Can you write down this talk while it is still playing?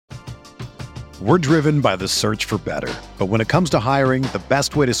We're driven by the search for better. But when it comes to hiring, the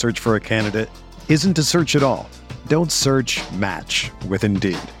best way to search for a candidate isn't to search at all. Don't search, match with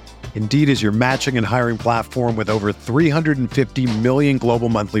Indeed. Indeed is your matching and hiring platform with over 350 million global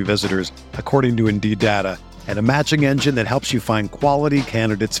monthly visitors, according to Indeed data, and a matching engine that helps you find quality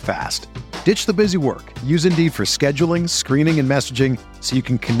candidates fast. Ditch the busy work. Use Indeed for scheduling, screening, and messaging so you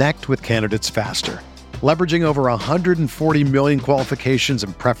can connect with candidates faster. Leveraging over 140 million qualifications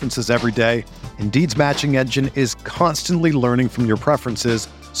and preferences every day, Indeed's matching engine is constantly learning from your preferences,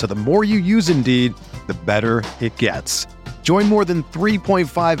 so the more you use Indeed, the better it gets. Join more than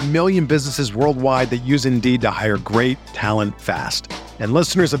 3.5 million businesses worldwide that use Indeed to hire great talent fast. And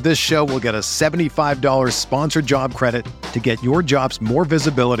listeners of this show will get a $75 sponsored job credit to get your jobs more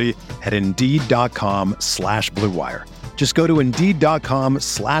visibility at Indeed.com/Blue Wire. Just go to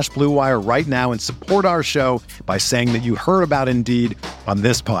Indeed.com/Blue Wire right now and support our show by saying that you heard about Indeed on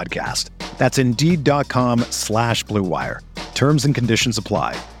this podcast. That's Indeed.com/Blue Wire. Terms and conditions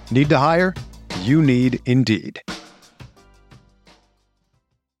apply. Need to hire? You need Indeed.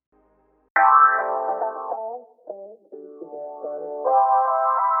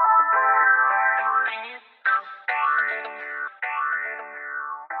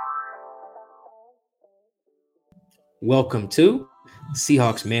 Welcome to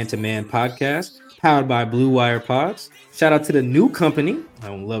Seahawks Man-to-Man podcast, powered by Blue Wire Pods. Shout out to the new company. I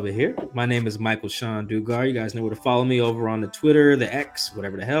don't love it here. My name is Michael Sean Dugar. You guys know where to follow me over on the Twitter, the X,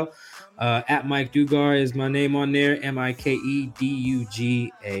 whatever the hell. At Mike Dugar is my name on there,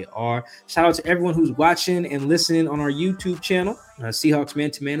 MikeEDUGAR. Shout out to everyone who's watching and listening on our YouTube channel. Seahawks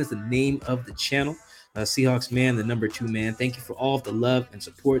Man-to-Man is the name of the channel. Seahawks Man, the number 2 man. Thank you for all of the love and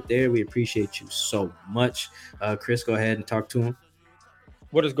support there. We appreciate you so much. Chris, go ahead and talk to him.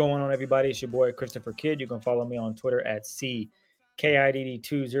 What is going on, everybody? It's your boy, Christopher Kidd. You can follow me on Twitter at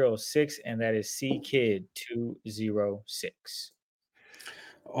CKIDD206, and that is CKid206.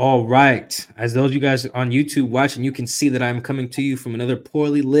 All right. As those of you guys on YouTube watching, you can see that I'm coming to you from another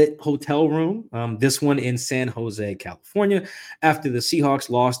poorly lit hotel room. This one in San Jose, California, after the Seahawks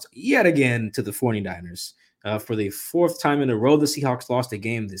lost yet again to the 49ers. For the 4th time in a row, the Seahawks lost a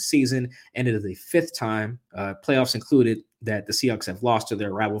game this season, and it is the 5th time, playoffs included, that the Seahawks have lost to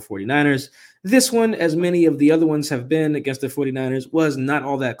their rival 49ers. This one, as many of the other ones have been against the 49ers, was not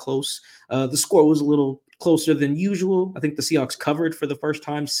all that close. The score was a little closer than usual. I think the Seahawks covered for the first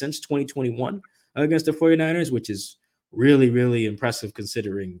time since 2021 against the 49ers, which is really, really impressive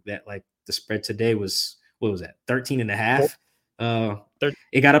considering that like the spread today was, what was that, 13.5?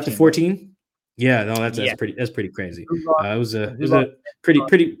 It got up to 14. Yeah, no, that's pretty crazy. It was a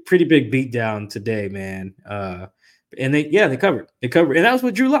pretty big beatdown today, man. And they covered, and that was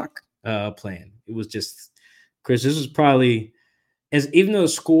with Drew Lock playing. It was just, Chris, this was probably, even though the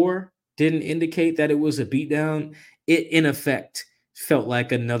score didn't indicate that it was a beatdown, it in effect felt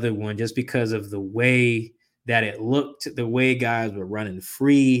like another one just because of the way that it looked, the way guys were running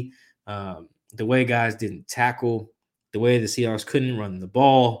free, the way guys didn't tackle, the way the Seahawks couldn't run the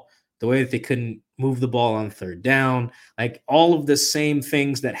ball, the way that they couldn't move the ball on 3rd down, like all of the same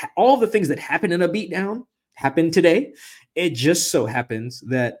things all of the things that happen in a beatdown happened today. It just so happens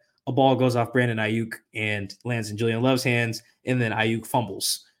that a ball goes off Brandon Ayuk and lands in Julian Love's hands, and then Ayuk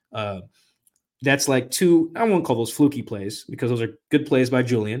fumbles. That's like 2, I won't call those fluky plays because those are good plays by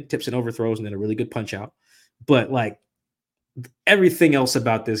Julian, tips and overthrows, and then a really good punch out. But like everything else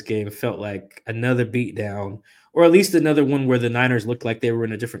about this game felt like another beatdown, or at least another one where the Niners looked like they were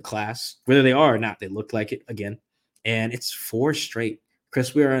in a different class. Whether they are or not, they looked like it again. And it's 4 straight.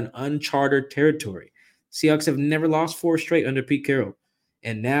 Chris, we are in uncharted territory. Seahawks have never lost 4 straight under Pete Carroll.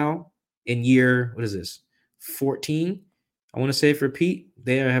 And now in year, 14, I want to say for Pete,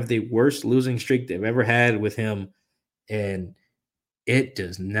 they have the worst losing streak they've ever had with him. And it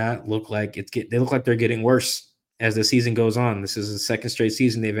does not look like they look like they're getting worse as the season goes on. This is the 2nd straight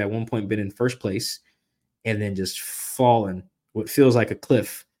season they've at one point been in first place and then just fallen what feels like a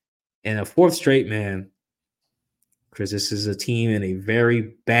cliff. And a 4th straight, man, Chris, this is a team in a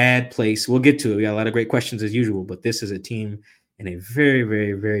very bad place. We'll get to it. We got a lot of great questions as usual, but this is a team in a very,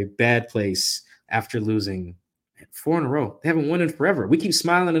 very, very bad place after losing 4 in a row. They haven't won in forever. We keep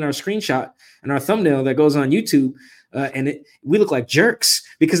smiling in our screenshot and our thumbnail that goes on YouTube, and we look like jerks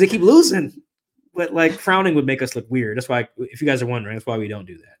because they keep losing. But like frowning would make us look weird. That's why, if you guys are wondering, that's why we don't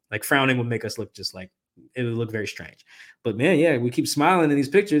do that. Like frowning would make us look just like, it would look very strange. But man, yeah, we keep smiling in these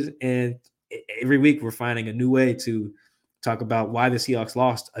pictures, and every week we're finding a new way to talk about why the Seahawks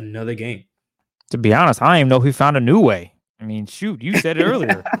lost another game. To be honest, I don't even know who found a new way. I mean, shoot, you said it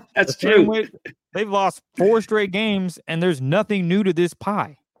earlier. That's true. They've lost 4 straight games, and there's nothing new to this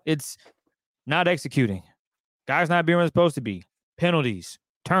pie. It's not executing. Guys not being where they're supposed to be. Penalties,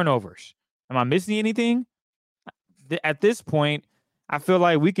 turnovers. Am I missing anything? At this point, I feel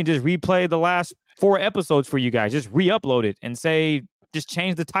like we can just replay the last 4 episodes for you guys. Just re-upload it and say, just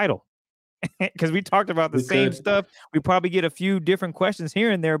change the title. Because we talked about the same stuff. We probably get a few different questions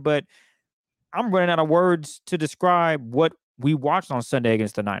here and there, but I'm running out of words to describe what we watched on Sunday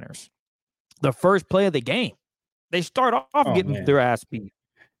against the Niners. The first play of the game, they start off getting their ass beat.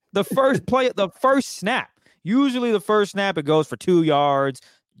 The first play, the first snap. Usually the first snap, it goes for 2 yards.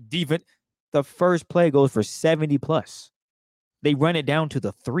 Defense. The first play goes for 70 plus. They run it down to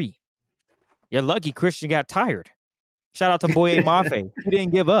the 3. You're lucky Christian got tired. Shout out to Boye Mafe. He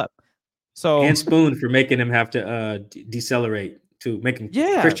didn't give up. So and Spoon for making him have to decelerate to making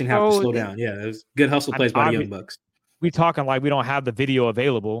Christian have to slow down. Yeah, it was good hustle plays by the Young Bucks. We talking like we don't have the video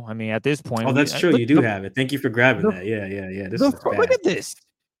available. I mean, at this point. Oh, that's true. You do have it. Thank you for grabbing that. Yeah. Look at this.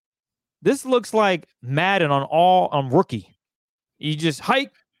 This looks like Madden on rookie. You just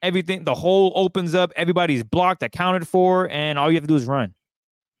hike everything. The hole opens up. Everybody's blocked, accounted for, and all you have to do is run.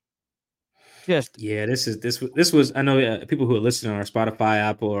 This was. I know people who are listening on our Spotify,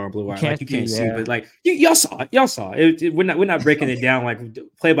 Apple, or Blue Wire, like you can't see, but like y'all saw it. We're not breaking it down like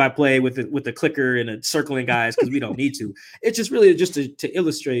play by play with the clicker and a circling guys because we don't need to. It's just really just to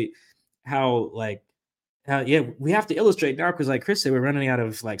illustrate how we have to illustrate now because like Chris said, we're running out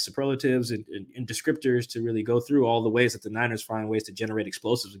of like superlatives and descriptors to really go through all the ways that the Niners find ways to generate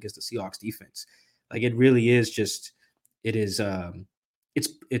explosives against the Seahawks defense. Like it really is just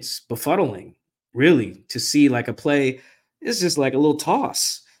it's befuddling, really, to see like a play. It's just like a little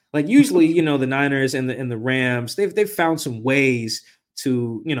toss. Like usually, the Niners and the Rams, they've found some ways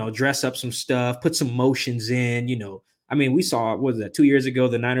to, dress up some stuff, put some motions in, I mean, we saw, what was that, 2 years ago,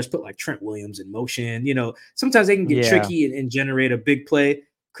 the Niners put like Trent Williams in motion. Sometimes they can get tricky and generate a big play.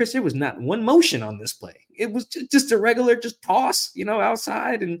 Chris, there was not one motion on this play. It was just a regular toss,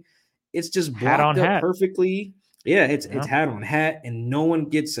 outside, and it's just blocked up perfectly. Yeah, it's hat on hat, and no one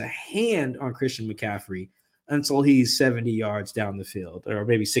gets a hand on Christian McCaffrey until he's 70 yards down the field, or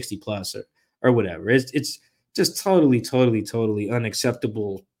maybe 60 plus, or whatever. It's just totally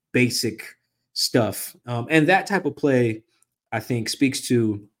unacceptable, basic stuff. And that type of play, I think, speaks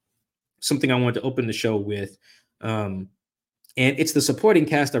to something I wanted to open the show with. And it's the supporting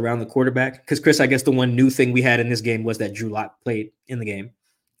cast around the quarterback. Because, Chris, I guess the one new thing we had in this game was that Drew Lock played in the game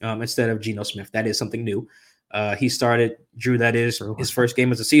instead of Geno Smith. That is something new. He started, Drew, that is his first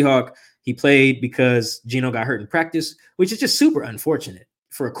game as a Seahawk. He played because Geno got hurt in practice, which is just super unfortunate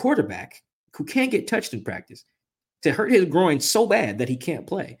for a quarterback who can't get touched in practice to hurt his groin so bad that he can't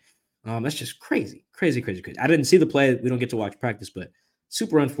play. That's just crazy. I didn't see the play. We don't get to watch practice, but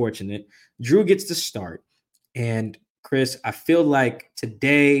super unfortunate. Drew gets to start. And Chris, I feel like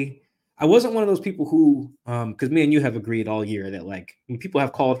today, I wasn't one of those people who, because me and you have agreed all year that like when people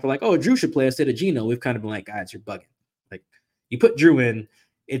have called for like, oh, Drew should play instead of Geno, we've kind of been like, guys, you're bugging. Like you put Drew in,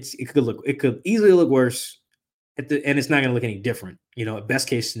 it could easily look worse and it's not going to look any different, a best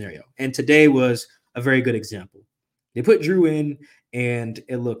case scenario. And today was a very good example. They put Drew in and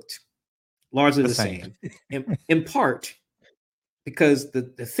it looked largely the same. in part because the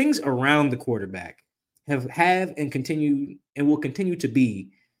things around the quarterback have and continue and will continue to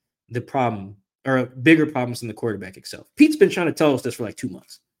be the problem or bigger problems than the quarterback itself. Pete's been trying to tell us this for like 2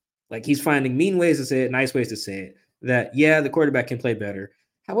 months. Like he's finding mean ways to say it, nice ways to say it, that the quarterback can play better.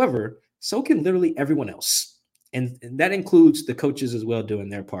 However, so can literally everyone else. And that includes the coaches as well doing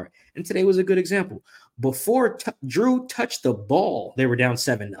their part. And today was a good example. Before Drew touched the ball, they were down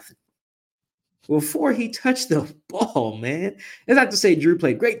 7-0. Before he touched the ball, man. It's not to say Drew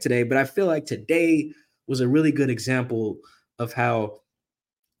played great today, but I feel like today was a really good example of how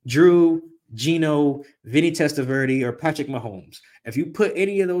Drew, Geno, Vinny Testaverde, or Patrick Mahomes, if you put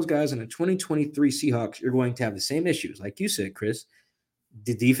any of those guys in the 2023 Seahawks, you're going to have the same issues. Like you said, Chris,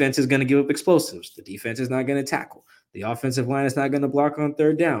 the defense is going to give up explosives. The defense is not going to tackle. The offensive line is not going to block on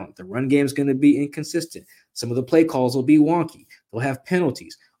third down. The run game is going to be inconsistent. Some of the play calls will be wonky. They'll have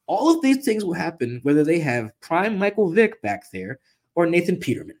penalties. All of these things will happen whether they have prime Michael Vick back there or Nathan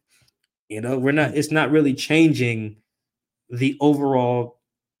Peterman. It's not really changing the overall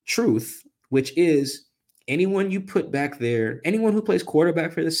truth, which is anyone you put back there, anyone who plays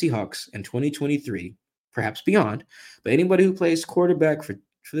quarterback for the Seahawks in 2023, perhaps beyond, but anybody who plays quarterback for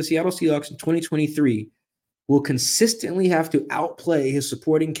the Seattle Seahawks in 2023 will consistently have to outplay his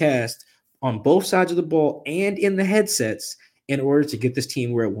supporting cast on both sides of the ball and in the headsets in order to get this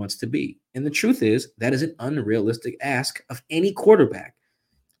team where it wants to be. And the truth is that is an unrealistic ask of any quarterback,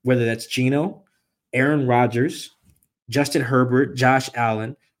 whether that's Geno, Aaron Rodgers, Justin Herbert, Josh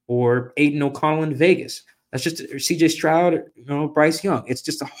Allen, or Aiden O'Connell in Vegas. That's just CJ Stroud, Bryce Young. It's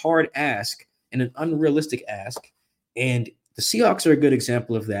just a hard ask and an unrealistic ask. And the Seahawks are a good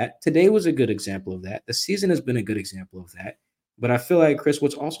example of that. Today was a good example of that. The season has been a good example of that. But I feel like, Chris,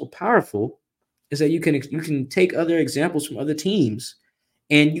 what's also powerful is that you can take other examples from other teams,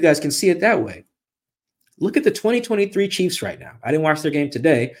 and you guys can see it that way. Look at the 2023 Chiefs right now. I didn't watch their game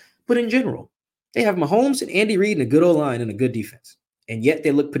today, but in general, they have Mahomes and Andy Reid and a good O-line and a good defense. And yet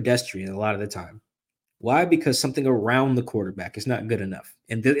they look pedestrian a lot of the time. Why? Because something around the quarterback is not good enough.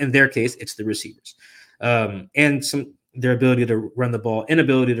 In their case, it's the receivers. And their inability to run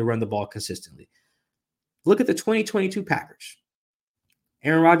the ball consistently. Look at the 2022 Packers.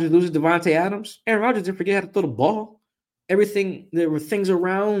 Aaron Rodgers loses Devontae Adams. Aaron Rodgers didn't forget how to throw the ball. There were things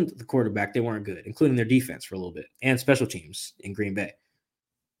around the quarterback that weren't good, including their defense for a little bit and special teams in Green Bay.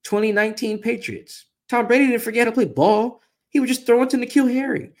 2019 Patriots. Tom Brady didn't forget how to play ball. He would just throw it to N'Keal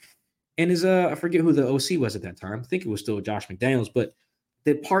Harry. And I forget who the OC was at that time. I think it was still Josh McDaniels, but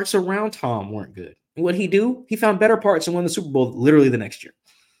the parts around Tom weren't good. And what he do? He found better parts and won the Super Bowl literally the next year.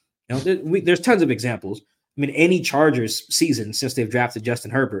 There's tons of examples. I mean, any Chargers season since they've drafted Justin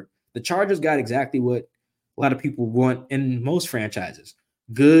Herbert, the Chargers got exactly what a lot of people want in most franchises.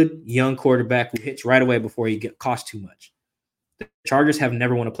 Good, young quarterback who hits right away before he costs too much. The Chargers have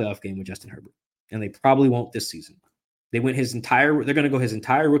never won a playoff game with Justin Herbert, and they probably won't this season. They're going to go his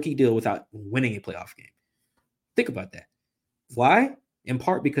entire rookie deal without winning a playoff game. Think about that. Why? In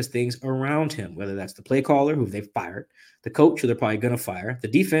part because things around him, whether that's the play caller, who they've fired, the coach, who they're probably going to fire, the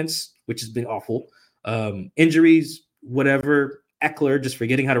defense, which has been awful, injuries, whatever, Eckler just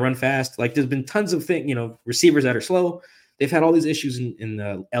forgetting how to run fast. Like, there's been tons of things, receivers that are slow. They've had all these issues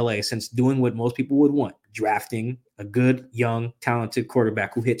in LA since doing what most people would want, drafting a good, young, talented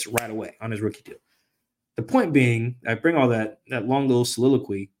quarterback who hits right away on his rookie deal. The point being, I bring all that long little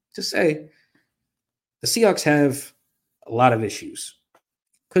soliloquy to say the Seahawks have a lot of issues.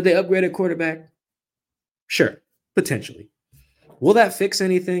 Could they upgrade a quarterback? Sure, potentially. Will that fix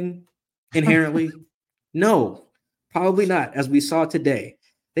anything inherently? No, probably not. As we saw today,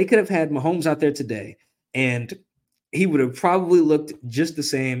 they could have had Mahomes out there today, and he would have probably looked just the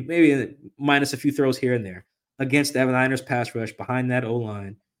same, maybe minus a few throws here and there, against the Niners pass rush behind that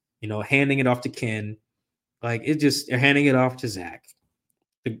O-line, handing it off to Ken. They're handing it off to Zach.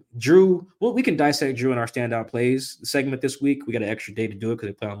 Drew, well, we can dissect Drew in our standout plays segment this week. We got an extra day to do it because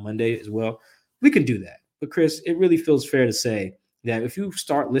they play on Monday as well. We can do that. But Chris, it really feels fair to say that if you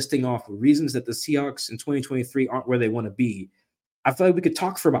start listing off reasons that the Seahawks in 2023 aren't where they want to be, I feel like we could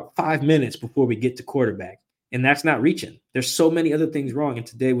talk for about 5 minutes before we get to quarterback. And that's not reaching. There's so many other things wrong. And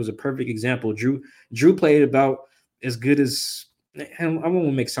today was a perfect example. Drew played about as good as, and I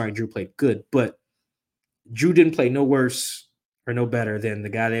won't make sorry Drew played good, but Drew didn't play no worse or no better than the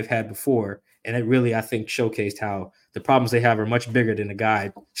guy they've had before. And it really, I think, showcased how the problems they have are much bigger than the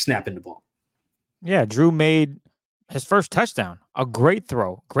guy snapping the ball. Yeah, Drew made his first touchdown. A great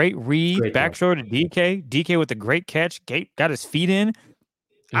throw. Great read. Back shoulder to DK. DK with a great catch. Got his feet in.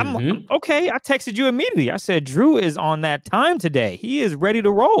 I'm okay. I texted you immediately. I said, Drew is on that time today. He is ready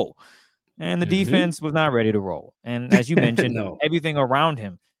to roll. And the defense was not ready to roll. And as you mentioned, everything around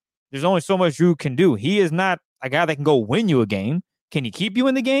him. There's only so much Drew can do. He is not a guy that can go win you a game. Can he keep you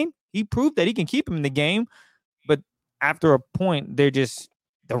in the game? He proved that he can keep him in the game. But after a point, the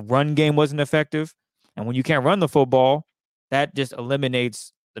run game wasn't effective. And when you can't run the football, that just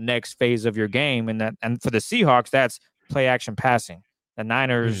eliminates the next phase of your game. And for the Seahawks, that's play action passing. The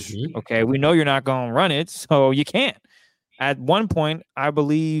Niners, okay, we know you're not going to run it, so you can't. At one point, I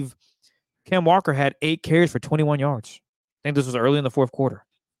believe Ken Walker had 8 carries for 21 yards. I think this was early in the fourth quarter.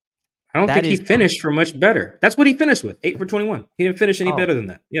 I don't think he finished for much better. That's what he finished with, 8 for 21. He didn't finish any better than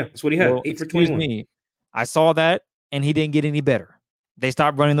that. Yeah, that's what he had, 8 for 21. Me. I saw that, and he didn't get any better. They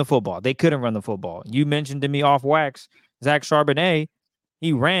stopped running the football. They couldn't run the football. You mentioned to me off wax, Zach Charbonnet,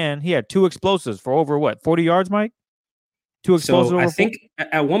 he had 2 explosives for over, 40 yards, Mike? 2 explosives. So I think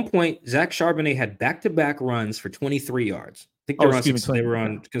at one point, Zach Charbonnet had back-to-back runs for 23 yards. I think they were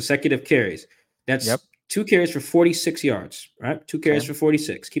on consecutive carries. That's 2 carries for 46 yards, right? 2 carries for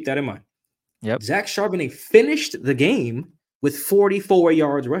 46. Keep that in mind. Yep. Zach Charbonnet finished the game with 44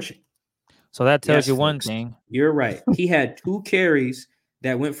 yards rushing. So that tells you one thing. You're right. He had 2 carries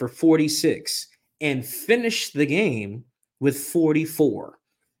that went for 46 and finished the game with 44.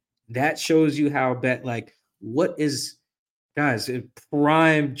 That shows you how what is, guys,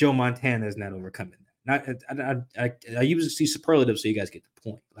 prime Joe Montana is not overcoming that. I usually see superlatives so you guys get the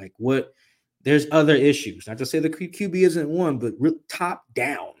point. There's other issues. Not to say the QB isn't one, but top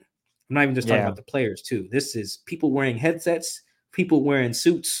down. I'm not even just talking about the players too. This is people wearing headsets, people wearing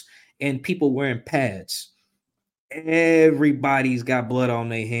suits and people wearing pads. Everybody's got blood on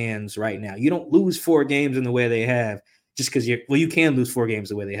their hands right now. You don't lose 4 games in the way they have just because you can lose 4 games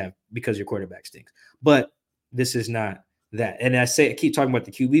the way they have because your quarterback stinks. But this is not that. And I keep talking about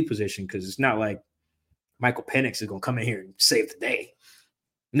the QB position because it's not like Michael Penix is going to come in here and save the day.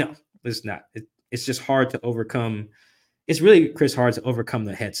 No, it's not. It's just hard to overcome. It's really, Chris, hard to overcome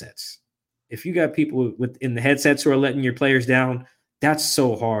the headsets. If you got people in the headsets who are letting your players down, that's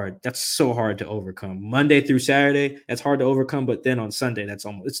so hard. That's so hard to overcome. Monday through Saturday, that's hard to overcome. But then on Sunday,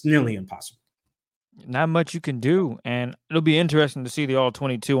 it's nearly impossible. Not much you can do. And it'll be interesting to see the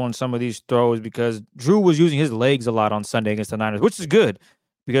all-22 on some of these throws because Drew was using his legs a lot on Sunday against the Niners, which is good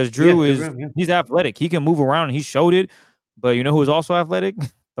because Drew he's athletic. He can move around and he showed it. But you know who was also athletic?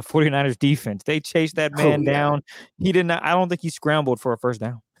 The 49ers defense. They chased that man down. He did not. I don't think he scrambled for a first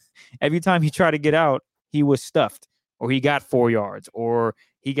down. Every time he tried to get out, he was stuffed, or he got 4 yards, or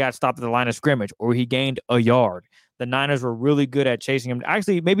he got stopped at the line of scrimmage, or he gained a yard. The Niners were really good at chasing him.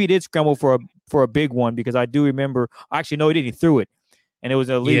 Actually, maybe he did scramble for a big one because I do remember. Actually, no, he didn't. He threw it, and it was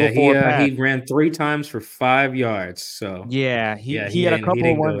a legal forward pass. He ran 3 times for 5 yards. So he had a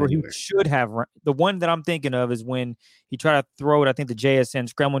couple of ones where he should have run. The one that I'm thinking of is when he tried to throw it. I think the JSN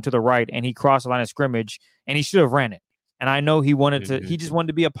scrambling to the right, and he crossed the line of scrimmage, and he should have ran it. And I know he wanted to. He just wanted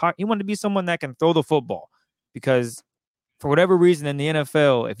to be he wanted to be someone that can throw the football because for whatever reason in the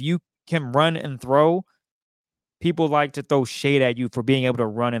NFL, if you can run and throw, people like to throw shade at you for being able to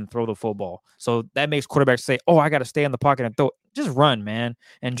run and throw the football. So that makes quarterbacks say, "Oh, I got to stay in the pocket and throw." Just run, man.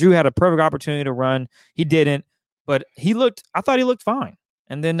 And Drew had a perfect opportunity to run. He didn't, but I thought he looked fine.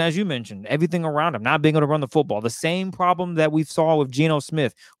 And then, as you mentioned, everything around him not being able to run the football. The same problem that we saw with Geno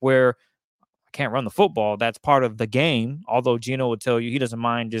Smith, where can't run the football. That's part of the game. Although Geno would tell you he doesn't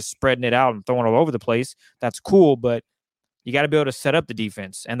mind just spreading it out and throwing it all over the place. That's cool, but you got to be able to set up the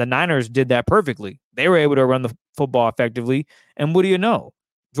defense. And the Niners did that perfectly. They were able to run the football effectively. And what do you know?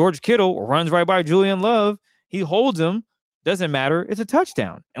 George Kittle runs right by Julian Love. He holds him. Doesn't matter. It's a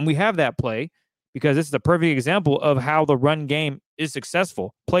touchdown. And we have that play because this is a perfect example of how the run game is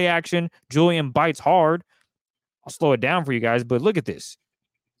successful. Play action. Julian bites hard. I'll slow it down for you guys, but look at this.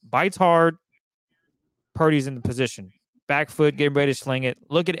 Bites hard. Purdy's in the position. Back foot, getting ready to sling it.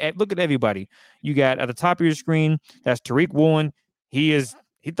 Look at everybody. You got at the top of your screen, that's Tariq Woolen. He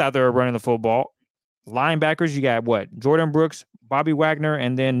thought they were running the football. Linebackers, you got what? Jordan Brooks, Bobby Wagner,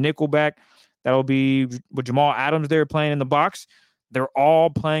 and then nickelback. That'll be with Jamal Adams there playing in the box. They're all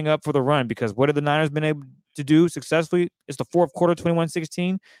playing up for the run because what have the Niners been able to do successfully? It's the fourth quarter,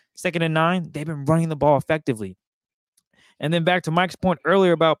 21-16, 2nd and 9. They've been running the ball effectively. And then back to Mike's point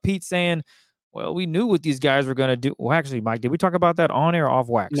earlier about Pete saying, well, we knew what these guys were going to do. Well, actually, Mike, did we talk about that on air or off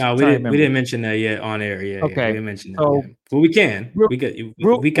wax? No, we didn't mention that yet on air. Yeah, okay. Yeah, we didn't mention that. So, well, we can. We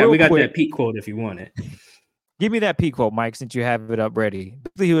got that Pete quote if you want it. Give me that Pete quote, Mike, since you have it up ready.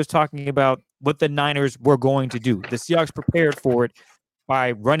 He was talking about what the Niners were going to do. The Seahawks prepared for it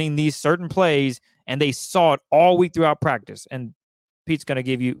by running these certain plays, and they saw it all week throughout practice. And Mike's going to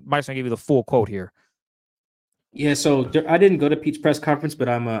give you the full quote here. Yeah, so I didn't go to Pete's press conference, but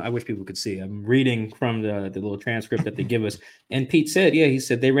I wish people could see. I'm reading from the little transcript that they give us. And Pete said, he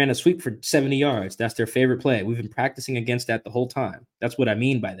said they ran a sweep for 70 yards. That's their favorite play. We've been practicing against that the whole time. That's what I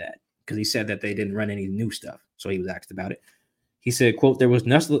mean by that, because he said that they didn't run any new stuff. So he was asked about it. He said, quote, there was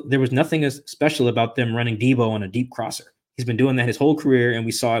nothing as special about them running Debo on a deep crosser. He's been doing that his whole career, and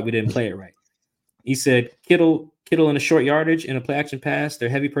we saw it. We didn't play it right. He said, Kittle in a short yardage in a play action pass, they're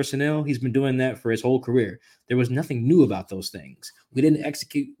heavy personnel. He's been doing that for his whole career. There was nothing new about those things. We didn't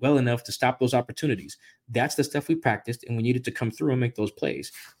execute well enough to stop those opportunities. That's the stuff we practiced, and we needed to come through and make those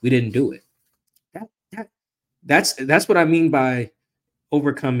plays. We didn't do it. That's what I mean by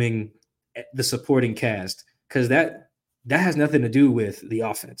overcoming the supporting cast, because that has nothing to do with the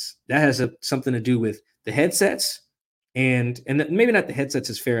offense. That has something to do with the headsets. And maybe not the headsets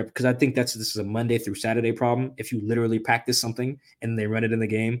is fair, because I think this is a Monday through Saturday problem. If you literally practice something and they run it in the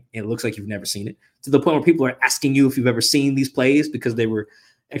game, and it looks like you've never seen it, to the point where people are asking you if you've ever seen these plays because they were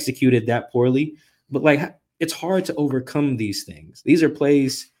executed that poorly. But it's hard to overcome these things. These are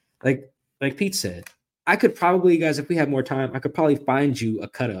plays like Pete said. I could probably, guys, if we had more time, I could probably find you a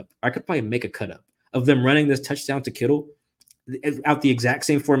cut up. I could probably make a cut up of them running this touchdown to Kittle out the exact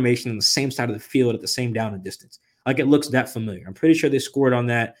same formation on the same side of the field at the same down and distance. Like, it looks that familiar. I'm pretty sure they scored on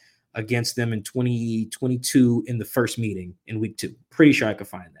that against them in 2022 in the first meeting in week 2. Pretty sure I could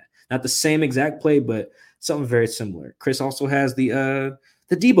find that. Not the same exact play, but something very similar. Chris also has the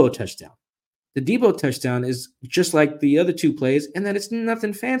Debo touchdown. The Debo touchdown is just like the other 2 plays, and that it's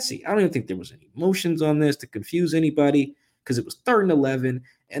nothing fancy. I don't even think there was any emotions on this to confuse anybody. because it was 3rd and 11,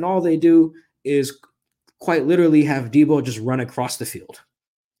 and all they do is quite literally have Debo just run across the field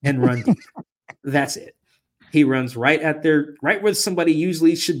and run deep. That's it. He runs right where somebody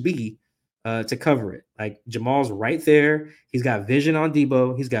usually should be to cover it. Like Jamal's right there. He's got vision on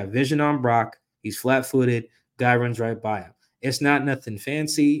Debo. He's got vision on Brock. He's flat-footed. Guy runs right by him. It's not nothing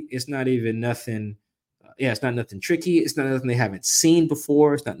fancy. It's not even nothing. It's not nothing tricky. It's not nothing they haven't seen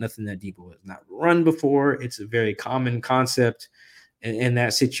before. It's not nothing that Debo has not run before. It's a very common concept in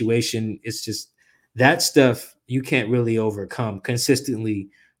that situation. It's just that stuff you can't really overcome consistently.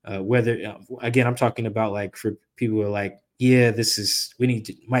 Whether again, I'm talking about like for people who are like, yeah, we need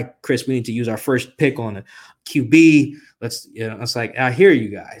to use our first pick on a QB. It's like, I hear you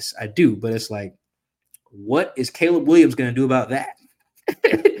guys. I do, but it's like, what is Caleb Williams going to do about that?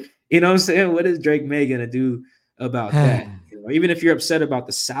 You know what I'm saying? What is Drake May going to do about that? Even if you're upset about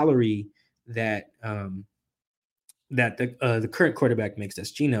the salary that the current quarterback makes,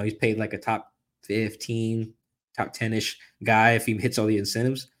 that's Geno, he's paid like a top 15, top 10-ish guy if he hits all the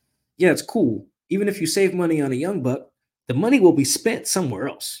incentives. Yeah, it's cool. Even if you save money on a young buck, the money will be spent somewhere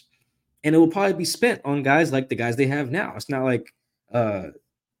else. And it will probably be spent on guys like the guys they have now. It's not like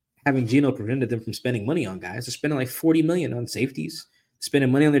having Geno prevented them from spending money on guys. They're spending like $40 million on safeties,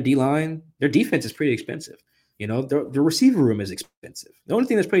 spending money on their D-line. Their defense is pretty expensive. The receiver room is expensive. The only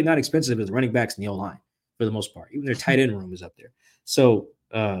thing that's probably not expensive is running backs and the O-line for the most part. Even their tight end room is up there. So,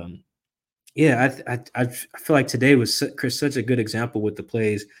 I feel like today was, Chris, such a good example with the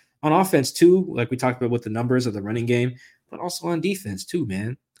plays on offense too. Like we talked about with the numbers of the running game, but also on defense too,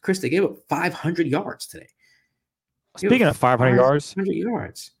 man. Chris, they gave up 500 yards today. Speaking of 500 yards, 500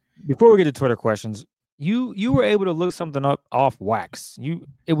 yards. Before we get to Twitter questions, you were able to look something up off Wax.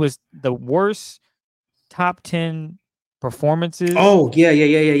 It was the worst top 10 performances. Oh,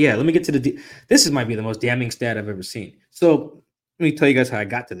 yeah. Let me get to this might be the most damning stat I've ever seen. So let me tell you guys how I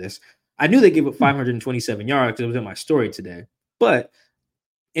got to this. I knew they gave up 527 yards. It was in my story today. But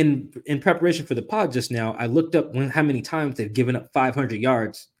in preparation for the pod just now, I looked up how many times they've given up 500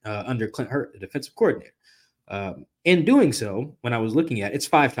 yards under Clint Hurt, the defensive coordinator. In doing so, when I was looking at it's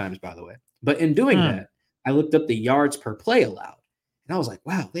 5 times, by the way. But in doing that, I looked up the yards per play allowed. And I was like,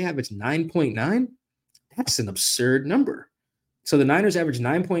 wow, they average 9.9. That's an absurd number. So the Niners average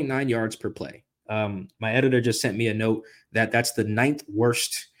 9.9 yards per play. My editor just sent me a note that's the 9th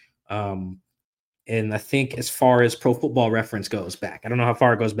worst. And I think as far as Pro Football Reference goes back, I don't know how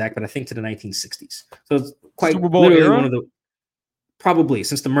far it goes back, but I think to the 1960s. So it's quite Super Bowl literally era? one of the probably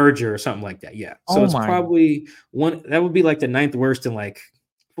since the merger or something like that. Yeah. So it's probably one that would be like the 9th worst in like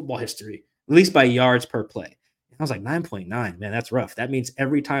football history, at least by yards per play. And I was like 9.9, man, that's rough. That means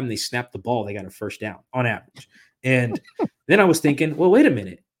every time they snap the ball, they got a first down on average. And then I was thinking, well, wait a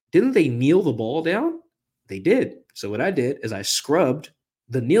minute. Didn't they kneel the ball down? They did. So what I did is I scrubbed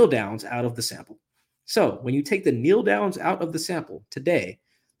the kneel downs out of the sample. So when you take the kneel downs out of the sample today,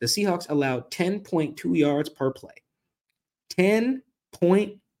 the Seahawks allowed 10.2 yards per play.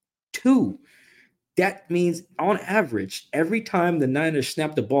 10.2. That means on average, every time the Niners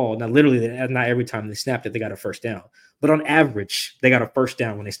snapped the ball, now literally not every time they snapped it, they got a first down. But on average, they got a first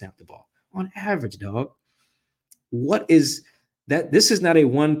down when they snapped the ball. On average, dog. What is that? This is not a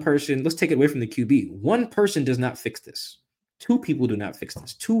one person. Let's take it away from the QB. One person does not fix this. 2 people do not fix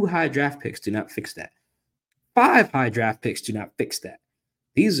this. 2 high draft picks do not fix that. 5 high draft picks do not fix that.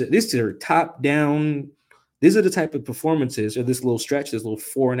 These are top down. These are the type of performances, or this little stretch, this little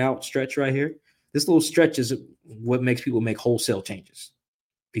 4 and out stretch right here. This little stretch is what makes people make wholesale changes,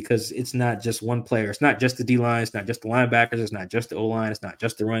 because it's not just one player. It's not just the D-line. It's not just the linebackers. It's not just the O-line. It's not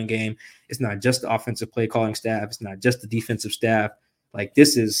just the run game. It's not just the offensive play calling staff. It's not just the defensive staff. Like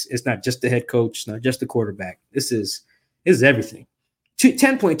it's not just the head coach. It's not just the quarterback. This is everything.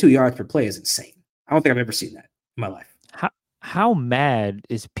 10.2 yards per play is insane. I don't think I've ever seen that in my life. How mad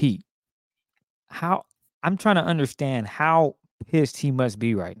is Pete? I'm trying to understand how pissed he must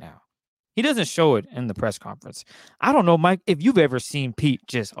be right now. He doesn't show it in the press conference. I don't know, Mike, if you've ever seen Pete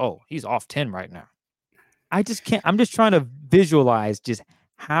he's off 10 right now. I just can't. I'm just trying to visualize just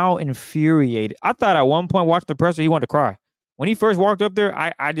how infuriated. I thought at one point watching the presser, he wanted to cry. When he first walked up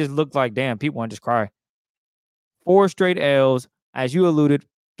there, I just looked like, damn, Pete wanted to just cry. 4 straight L's, as you alluded,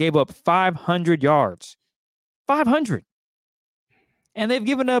 gave up 500 yards. 500. And they've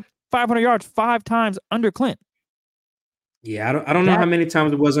given up 500 yards 5 times under Clint. Yeah, I don't know how many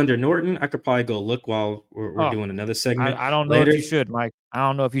times it was under Norton. I could probably go look while we're doing another segment. I don't know if you should, Mike. I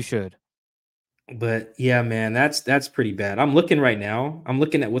don't know if you should. But yeah, man, that's pretty bad. I'm looking right now. I'm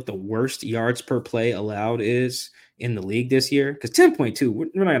looking at what the worst yards per play allowed is in the league this year. Because 10.2, we're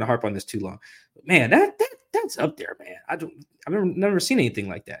not going to harp on this too long. But man, that that's up there, man. I've never seen anything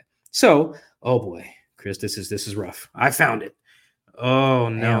like that. So, oh boy, Chris, this is rough. I found it. Oh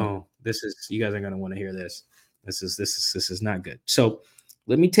no, you guys are gonna want to hear this. This is not good. So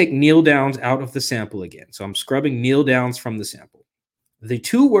let me take kneel downs out of the sample again. So I'm scrubbing kneel downs from the sample. The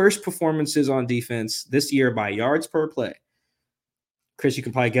 2 worst performances on defense this year by yards per play. Chris, you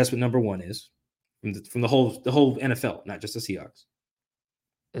can probably guess what number 1 is from the whole NFL, not just the Seahawks.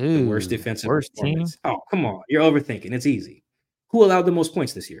 The worst defensive performance. Team? Oh, come on. You're overthinking. It's easy. Who allowed the most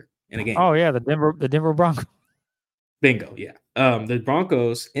points this year in a game? Oh, yeah, the Denver Broncos. Bingo, yeah. The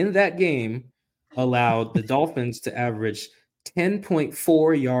Broncos in that game allowed the Dolphins to average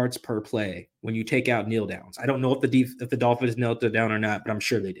 10.4 yards per play when you take out kneel downs. I don't know if the Dolphins knelt it down or not, but I'm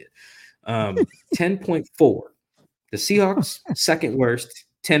sure they did. 10.4. The Seahawks, second worst,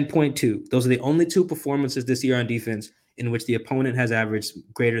 10.2. Those are the only 2 performances this year on defense in which the opponent has averaged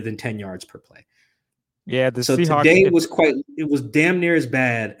greater than 10 yards per play. Yeah, so Seahawks, today it was damn near as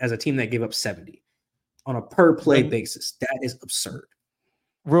bad as a team that gave up 70 on a per play basis. That is absurd.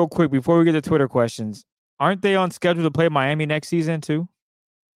 Real quick, before we get to Twitter questions, aren't they on schedule to play Miami next season too?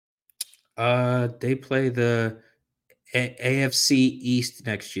 They play the AFC East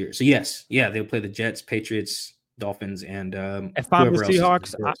next year. So yes, they'll play the Jets, Patriots, Dolphins, and if I'm the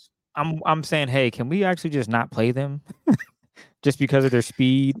Seahawks, I'm saying, hey, can we actually just not play them, just because of their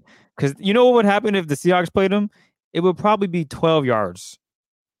speed? Because you know what would happen if the Seahawks played them? It would probably be 12 yards.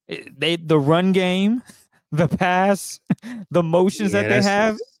 The run game, the pass, the motions that they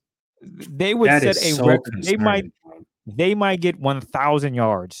have, they would set a record. They might get 1,000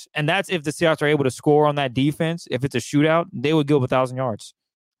 yards, and that's if the Seahawks are able to score on that defense. If it's a shootout, they would give up 1,000 yards.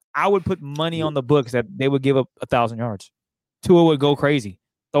 I would put money on the books that they would give up 1,000 yards. Tua would go crazy,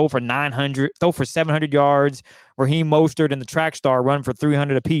 throw for 900, throw for 700 yards. Raheem Mostert and the track star run for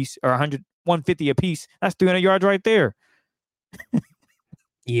 300 apiece or 150 apiece. That's 300 yards right there.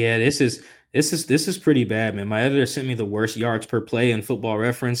 Yeah, this is pretty bad, man. My editor sent me the worst yards per play in Football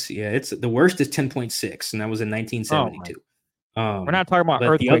Reference. Yeah, it's the worst is 10.6, and that was in 1972. We're not talking about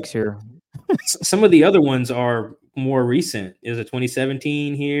earthquakes here. Some of the other ones are more recent. Is a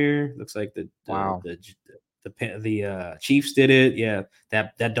 2017 here? Looks like the Chiefs did it. Yeah,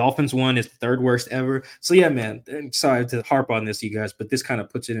 that Dolphins one is the 3rd worst ever. So yeah, man. Sorry to harp on this, you guys, but this kind of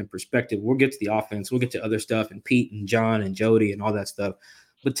puts it in perspective. We'll get to the offense. We'll get to other stuff and Pete and John and Jody and all that stuff.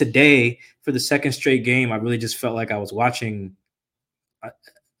 But today, for the second straight game, I really just felt like I was watching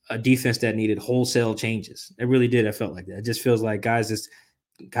a defense that needed wholesale changes. It really did. I felt like that. It just feels like guys just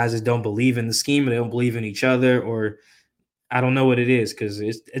don't believe in the scheme, or they don't believe in each other, or I don't know what it is, because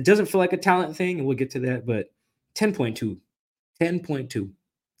it doesn't feel like a talent thing, and we'll get to that. But 10.2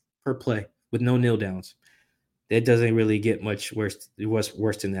 per play with no kneel downs. It doesn't really get much worse. It was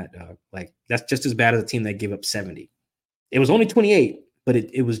worse than that, dog. Like, that's just as bad as a team that gave up 70. It was only 28. But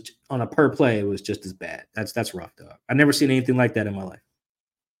it was on a per play, it was just as bad. That's rough, dog. I've never seen anything like that in my life.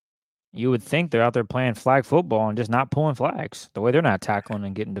 You would think they're out there playing flag football and just not pulling flags, the way they're not tackling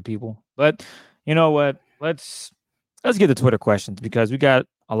and getting to people. But you know what? Let's get the Twitter questions, because we got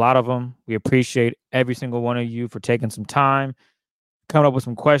a lot of them. We appreciate every single one of you for taking some time, coming up with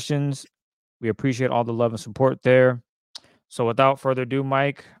some questions. We appreciate all the love and support there. So without further ado,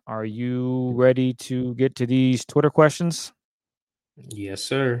 Mike, are you ready to get to these Twitter questions? Yes,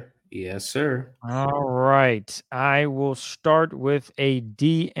 sir. Yes, sir. All right. I will start with a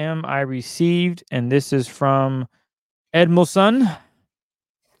DM I received, and this is from Edmilson.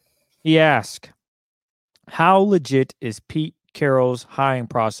 He asked, how legit is Pete Carroll's hiring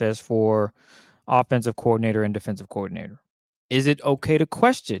process for offensive coordinator and defensive coordinator? Is it okay to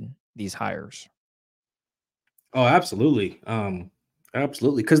question these hires? Oh, absolutely.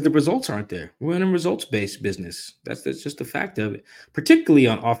 Absolutely, because the results aren't there. We're in a results-based business. That's just a fact of it, particularly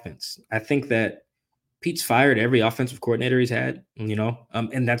on offense. I think that Pete's fired every offensive coordinator he's had,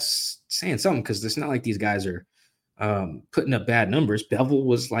 and that's saying something, because it's not like these guys are putting up bad numbers. Bevel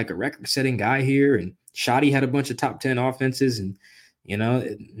was like a record-setting guy here, and Shoddy had a bunch of top 10 offenses, and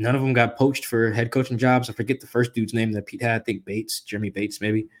none of them got poached for head coaching jobs. I forget the first dude's name that Pete had. I think Jeremy Bates,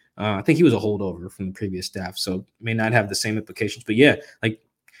 maybe. I think he was a holdover from the previous staff, so may not have the same implications. But yeah, like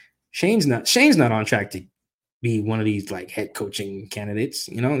Shane's not on track to be one of these like head coaching candidates.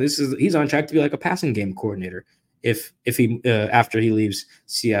 He's on track to be like a passing game coordinator if he after he leaves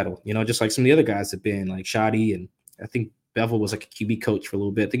Seattle. Just like some of the other guys have been, like Shoddy, and I think Bevel was like a QB coach for a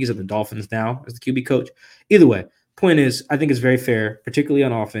little bit. I think he's at the Dolphins now as the QB coach. Either way, point is, I think it's very fair, particularly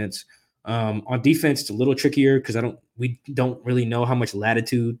on offense. On defense, it's a little trickier because we don't really know how much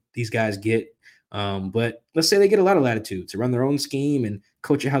latitude these guys get. But let's say they get a lot of latitude to run their own scheme and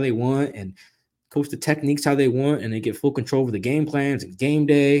coach it how they want and coach the techniques how they want, and they get full control over the game plans and game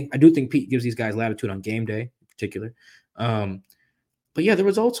day. I do think Pete gives these guys latitude on game day in particular. But yeah, the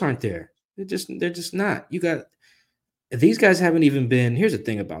results aren't there. They're just not. You got these guys haven't even been. Here's the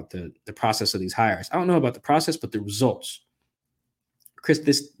thing about the process of these hires. I don't know about the process, but the results.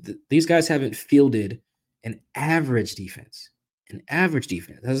 Chris, these guys haven't fielded an average defense. An average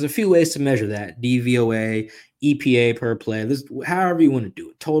defense. There's a few ways to measure that: DVOA, EPA per play. This, however you want to do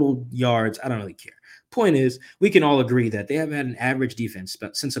it. Total yards. I don't really care. Point is, we can all agree that they haven't had an average defense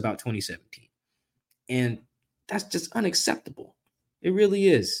since about 2017, and that's just unacceptable. It really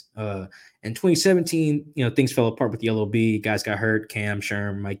is. In 2017, things fell apart with the LOB. Guys got hurt. Cam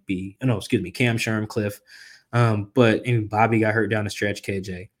Sherm, Cliff. But Bobby got hurt down the stretch,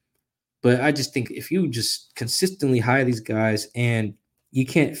 KJ. But I just think if you just consistently hire these guys and you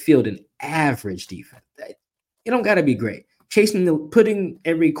can't field an average defense, it don't got to be great. Putting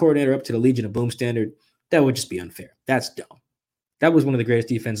every coordinator up to the Legion of Boom standard, that would just be unfair. That's dumb. That was one of the greatest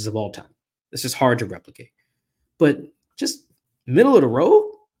defenses of all time. It's just hard to replicate. But just middle of the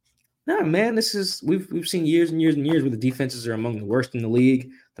road? Nah, man, we've seen years and years and years where the defenses are among the worst in the league.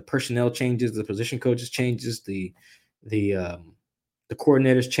 The personnel changes, the position coaches changes, the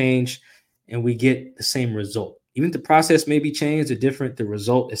coordinators change, and we get the same result. Even if the process may be changed or different, the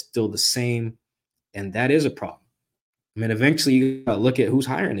result is still the same, and that is a problem. I mean, eventually you gotta look at who's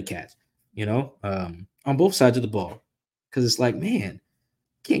hiring the cats, on both sides of the ball, because it's like, man,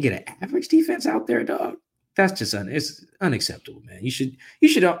 can't get an average defense out there, dog. That's just it's unacceptable, man. You should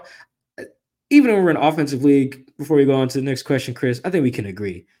even when we're in offensive league. Before we go on to the next question, Chris, I think we can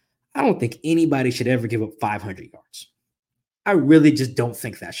agree. I don't think anybody should ever give up 500 yards. I really just don't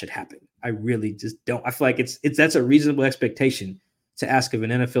think that should happen. I really just don't. I feel like that's a reasonable expectation to ask of an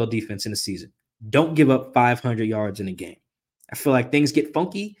NFL defense in a season. Don't give up 500 yards in a game. I feel like things get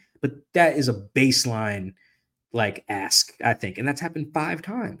funky, but that is a baseline ask, I think, and that's happened 5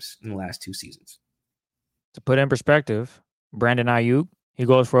 times in the last 2 seasons. To put in perspective, Brandon Ayuk, he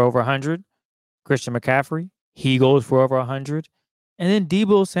goes for over 100. Christian McCaffrey, he goes for over 100. And then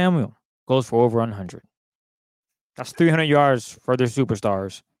Deebo Samuel goes for over 100. That's 300 yards for their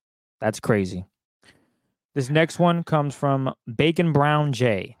superstars. That's crazy. This next one comes from Bacon Brown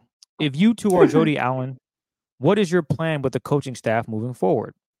J. If you two are Jody Allen, what is your plan with the coaching staff moving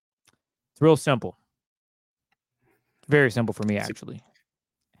forward? It's real simple. Very simple for me, actually.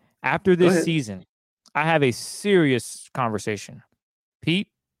 After this season, I have a serious conversation. Pete,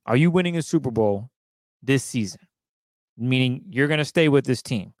 are you winning a Super Bowl this season? Meaning you're going to stay with this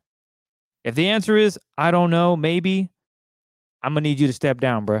team. If the answer is, I don't know, maybe, I'm going to need you to step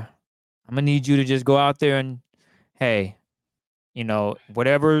down, bro. I'm going to need you to just go out there and, hey,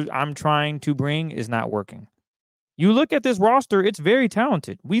 whatever I'm trying to bring is not working. You look at this roster, it's very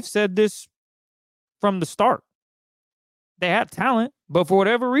talented. We've said this from the start. They have talent, but for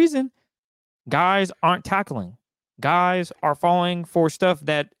whatever reason, guys aren't tackling. Guys are falling for stuff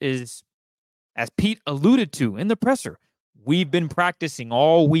that is, as Pete alluded to in the presser, we've been practicing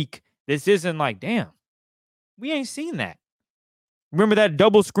all week. This isn't like, damn, we ain't seen that. Remember that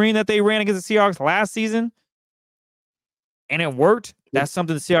double screen that they ran against the Seahawks last season? And it worked? That's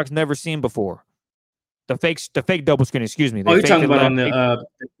something the Seahawks never seen before. The fake double screen, excuse me. You're talking about on the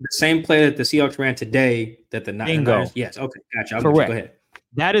same play that the Seahawks ran today that the Niners. Yes, okay, gotcha. Correct. Go ahead.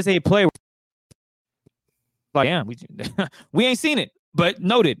 That is a play. Yeah, we ain't seen it, but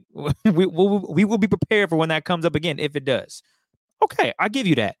noted. We will be prepared for when that comes up again, if it does. Okay, I give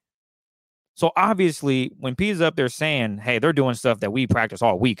you that. So obviously, when Pete is up there saying, hey, they're doing stuff that we practice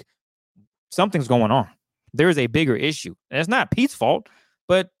all week, something's going on. There is a bigger issue. And it's not Pete's fault,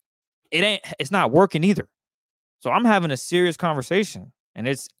 but it's not working either. So I'm having a serious conversation, and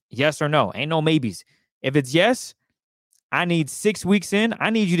it's yes or no. Ain't no maybes. If it's yes, I need 6 weeks in. I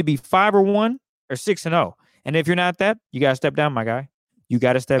need you to be 5-1 or 6-0. And if you're not that, you got to step down, my guy. You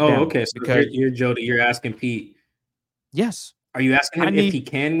got to step down. Oh, okay. So because you're Jody. You're asking Pete. Yes. Are you asking him if he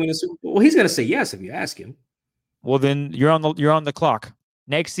can win a Super Bowl? Well, he's going to say yes if you ask him. Well, then you're on the clock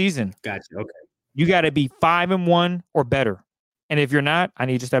next season. Gotcha. Okay. You got to be 5-1 or better. And if you're not, I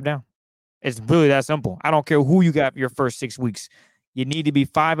need you to step down. It's really that simple. I don't care who you got your first 6 weeks. You need to be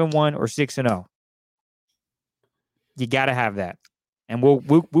 5-1 or 6-0. You got to have that. And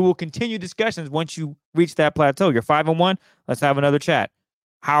we will continue discussions once you reach that plateau. You're 5-1. Let's have another chat.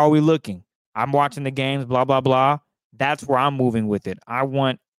 How are we looking? I'm watching the games, blah, blah, blah. That's where I'm moving with it. I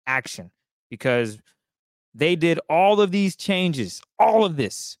want action because they did all of these changes, all of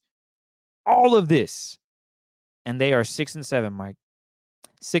this, and they are 6-7, Mike.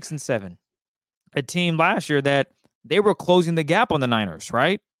 6-7. A team last year that they were closing the gap on the Niners,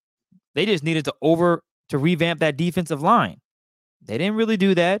 right? They just needed to revamp that defensive line. They didn't really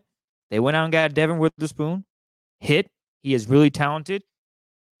do that. They went out and got Devin Witherspoon. He is really talented.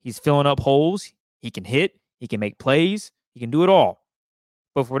 He's filling up holes. He can hit. He can make plays. He can do it all.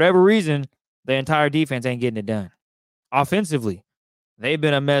 But for whatever reason, the entire defense ain't getting it done. Offensively, they've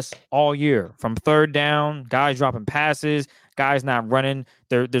been a mess all year. From third down, guys dropping passes, guys not running.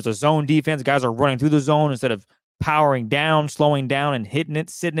 There's a zone defense. Guys are running through the zone instead of powering down, slowing down, and hitting it,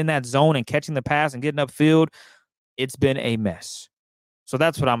 sitting in that zone and catching the pass and getting upfield. It's been a mess. So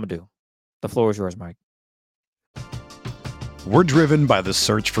that's what I'm going to do. The floor is yours, Mike. We're driven by the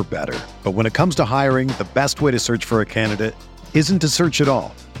search for better. But when it comes to hiring, the best way to search for a candidate isn't to search at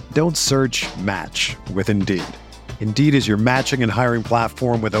all. Don't search, match with Indeed. Indeed is your matching and hiring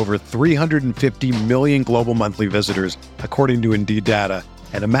platform with over 350 million global monthly visitors, according to Indeed data,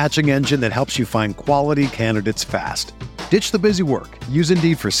 and a matching engine that helps you find quality candidates fast. Ditch the busy work. Use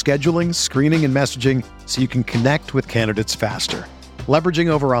Indeed for scheduling, screening, and messaging so you can connect with candidates faster. Leveraging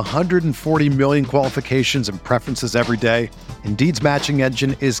over 140 million qualifications and preferences every day, Indeed's matching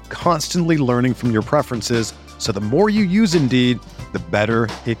engine is constantly learning from your preferences, so the more you use Indeed, the better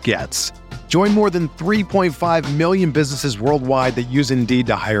it gets. Join more than 3.5 million businesses worldwide that use Indeed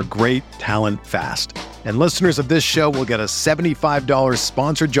to hire great talent fast. And listeners of this show will get a $75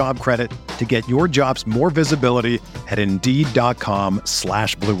 sponsored job credit to get your jobs more visibility at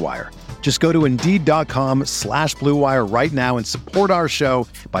Indeed.com/Blue Wire. Just go to Indeed.com/Blue Wire right now and support our show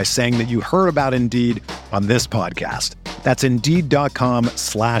by saying that you heard about Indeed on this podcast. That's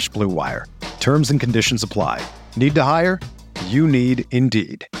Indeed.com/Blue Wire. Terms and conditions apply. Need to hire? You need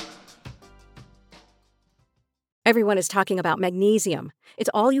Indeed. Everyone is talking about magnesium.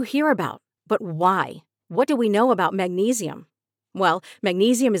 It's all you hear about. But why? What do we know about magnesium? Well,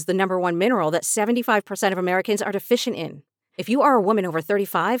 magnesium is the #1 mineral that 75% of Americans are deficient in. If you are a woman over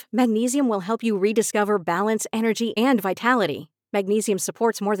 35, magnesium will help you rediscover balance, energy, and vitality. Magnesium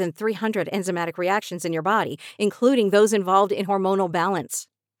supports more than 300 enzymatic reactions in your body, including those involved in hormonal balance.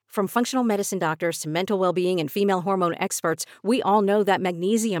 From functional medicine doctors to mental well-being and female hormone experts, we all know that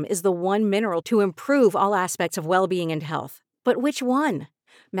magnesium is the one mineral to improve all aspects of well-being and health. But which one?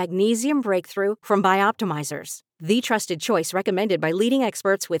 Magnesium Breakthrough from Bioptimizers, the trusted choice recommended by leading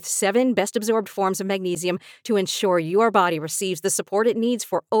experts with 7 best-absorbed forms of magnesium to ensure your body receives the support it needs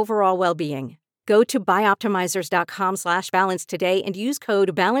for overall well-being. Go to bioptimizers.com/balance today and use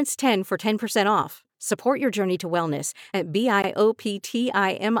code BALANCE10 for 10% off. Support your journey to wellness at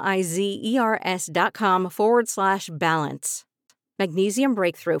bioptimizers.com/balance. Magnesium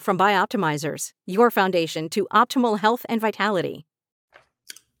Breakthrough from Bioptimizers, your foundation to optimal health and vitality.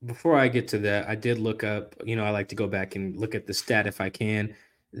 Before I get to that, I did look up, I like to go back and look at the stat if I can.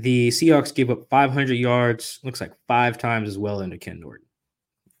 The Seahawks gave up 500 yards, looks like 5 times as well under Ken Norton.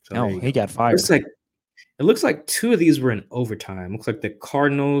 So he got fired. It looks like 2 of these were in overtime. Looks like the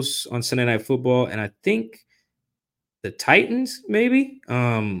Cardinals on Sunday Night Football, and I think the Titans, maybe.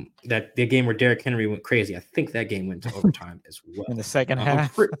 That the game where Derrick Henry went crazy. I think that game went to overtime as well. In the second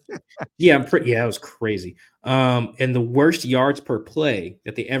half. That was crazy. And the worst yards per play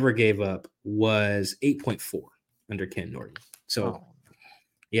that they ever gave up was 8.4 under Ken Norton. So,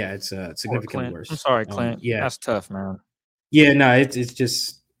 it's significantly worse. I'm sorry, Clint. That's tough, man. Yeah, no, it's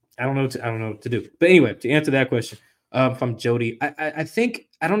just I don't know what to do. But anyway, to answer that question, from Jody, I think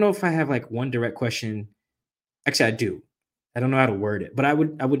I don't know if I have like one direct question. Actually, I do. I don't know how to word it, but I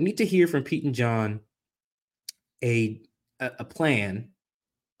would need to hear from Pete and John a plan,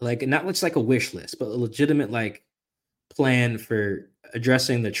 like not just like a wish list, but a legitimate like plan for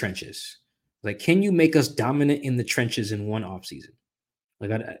addressing the trenches. Like, can you make us dominant in the trenches in one offseason?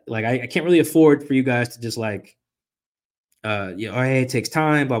 I can't really afford for you guys to just like, hey, it takes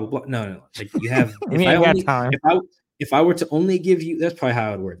time, blah blah blah. No. Like you have. If I were to only give you, that's probably how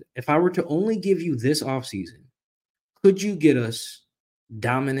I would word it. If I were to only give you this offseason, could you get us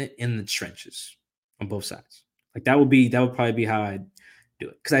dominant in the trenches on both sides? Like that would probably be how I'd do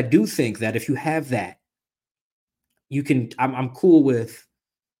it. Because I do think that if you have that, you can. I'm cool with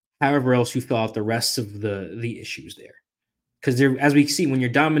however else you fill out the rest of the issues there. Because as we see, when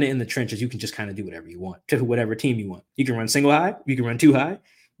you're dominant in the trenches, you can just kind of do whatever you want to whatever team you want. You can run single high, you can run 2 high,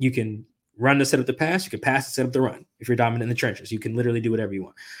 you can run to set up the pass, you can pass to set up the run. If you're dominant in the trenches, you can literally do whatever you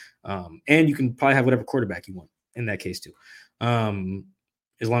want. And you can probably have whatever quarterback you want in that case too.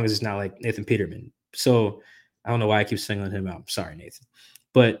 As long as it's not like Nathan Peterman. So I don't know why I keep singling him out. Sorry, Nathan.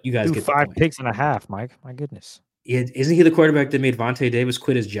 But you guys get 5 picks and a half, Mike. My goodness. Isn't he the quarterback that made Vontae Davis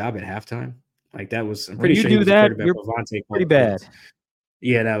quit his job at halftime? Like that was, I'm pretty sure you do that. You're pretty bad.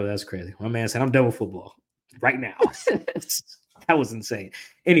 Yeah, that's crazy. My man said, "I'm done with football right now." That was insane.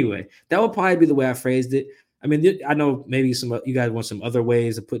 Anyway, that would probably be the way I phrased it. I mean, I know maybe some you guys want some other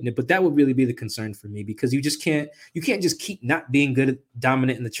ways of putting it, but that would really be the concern for me because you can't just keep not being good at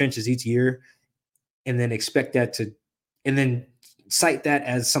dominant in the trenches each year and then expect that and then cite that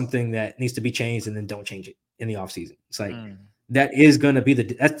as something that needs to be changed and then don't change it in the offseason. It's like that is going to be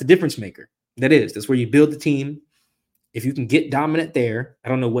that's the difference maker. That's where you build the team. If you can get dominant there, I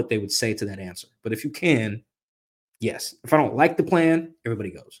don't know what they would say to that answer, but if you can, yes. If I don't like the plan,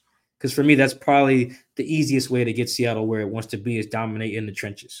 everybody goes. Because for me, that's probably the easiest way to get Seattle where it wants to be is dominate in the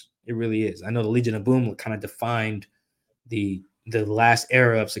trenches. It really is. I know the Legion of Boom kind of defined the last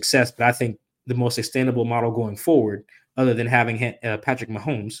era of success, but I think the most sustainable model going forward, other than having Patrick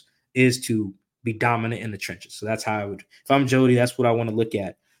Mahomes, is to be dominant in the trenches. So that's how I would, if I'm Jody, that's what I want to look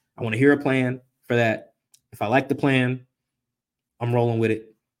at. I want to hear a plan for that. If I like the plan, I'm rolling with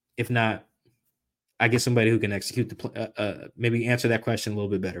it. If not, I get somebody who can execute maybe answer that question a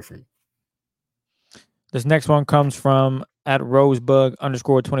little bit better for me. This next one comes from at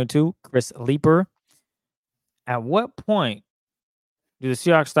Rosebug_22, Chris Leeper. At what point do the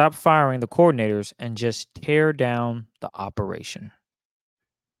Seahawks stop firing the coordinators and just tear down the operation?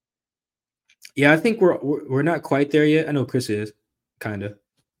 Yeah, I think we're not quite there yet. I know Chris is kind of.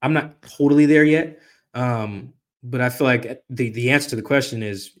 I'm not totally there yet. But I feel like the answer to the question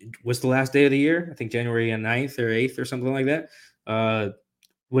is, what's the last day of the year? I think January 9th or 8th or something like that.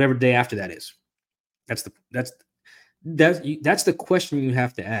 Whatever day after that is. That's the question you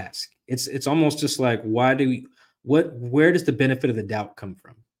have to ask. It's almost just like, where does the benefit of the doubt come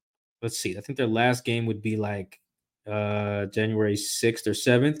from? Let's see. I think their last game would be like January 6th or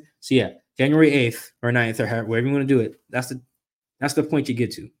 7th. So yeah, January 8th or 9th or wherever you want to do it. That's the point you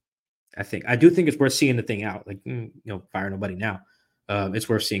get to. I do think it's worth seeing the thing out. Like, fire nobody now. It's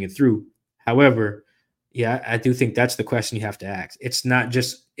worth seeing it through. However, yeah, I do think that's the question you have to ask. It's not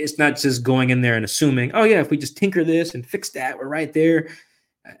just going in there and assuming, oh yeah, if we just tinker this and fix that, we're right there.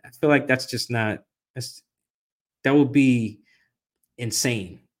 I feel like that's just not. That would be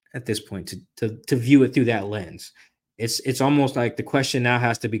insane at this point to view it through that lens. It's almost like the question now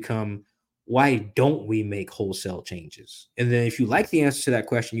has to become, why don't we make wholesale changes? And then if you like the answer to that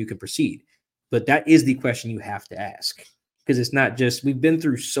question, you can proceed. But that is the question you have to ask, because it's not just, we've been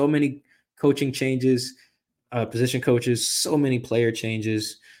through so many coaching changes, position coaches, so many player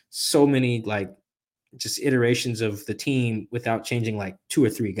changes, so many just iterations of the team without changing like 2 or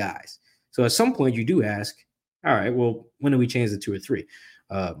 3 guys. So at some point you do ask, all right, well, when do we change the 2 or 3?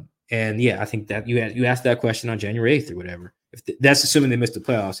 And yeah, I think that you asked that question on January 8th or whatever. That's assuming they missed the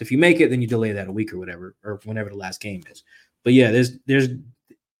playoffs. If you make it, then you delay that a week or whatever, or whenever the last game is. But yeah, there's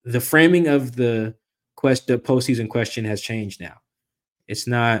the framing of the postseason question has changed now. It's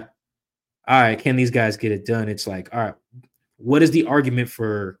not, all right, can these guys get it done? It's like, all right, what is the argument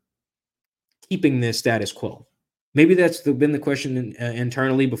for keeping this status quo? Maybe that's been the question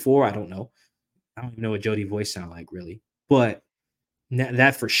internally before. I don't know. I don't even know what Jody voice sound like really, but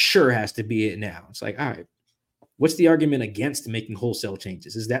that for sure has to be it now. It's like, all right, what's the argument against making wholesale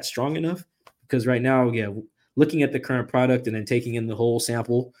changes? Is that strong enough? Because right now, yeah, looking at the current product and then taking in the whole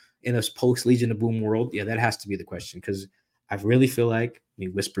sample in a post Legion of Boom world, yeah, that has to be the question. Because I really feel like, let me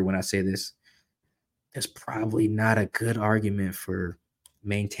whisper when I say this, there's probably not a good argument for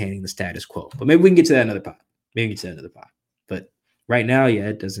maintaining the status quo. But maybe we can get to that another pod. But right now, yeah,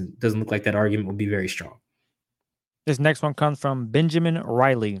 it doesn't look like that argument will be very strong. This next one comes from Benjamin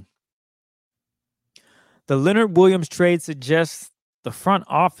Riley. The Leonard Williams trade suggests the front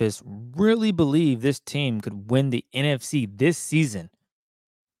office really believe this team could win the NFC this season.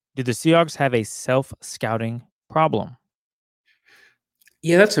 Do the Seahawks have a self-scouting problem?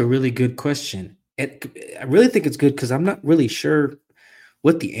 Yeah, that's a really good question. I really think it's good because I'm not really sure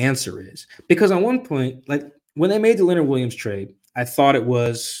what the answer is. Because on one point, like when they made the Leonard Williams trade, I thought it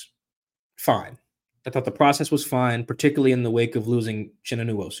was fine. I thought the process was fine, particularly in the wake of losing Uchenna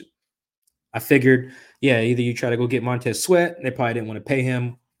Nwosu. I figured, yeah, either you try to go get Montez Sweat. They probably didn't want to pay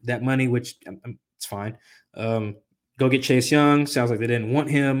him that money, which it's fine. Go get Chase Young. Sounds like they didn't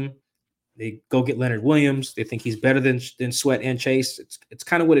want him. They go get Leonard Williams. They think he's better than Sweat and Chase. It's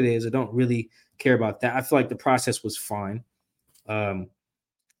kind of what it is. I don't really care about that. I feel like the process was fine.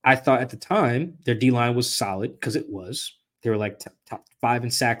 I thought at the time their D-line was solid because it was. They were like top 5 in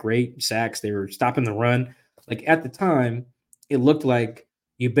sacks. They were stopping the run. Like at the time, it looked like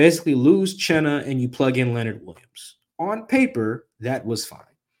you basically lose Chenna and you plug in Leonard Williams. On paper, that was fine.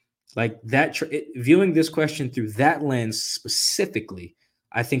 Like that, viewing this question through that lens specifically,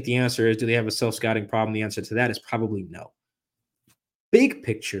 I think the answer is, do they have a self-scouting problem? The answer to that is probably no. Big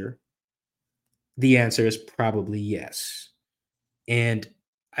picture, the answer is probably yes. And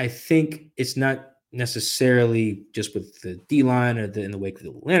I think it's not necessarily just with the D-line or in the wake of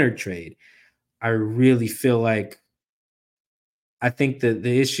the Leonard trade. I really feel like I think that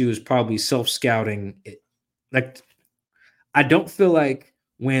the issue is probably self-scouting. Like, I don't feel like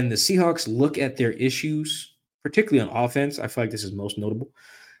when the Seahawks look at their issues, particularly on offense, I feel like this is most notable.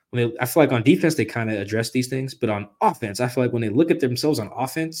 I feel like on defense, they kind of address these things, but on offense, I feel like when they look at themselves on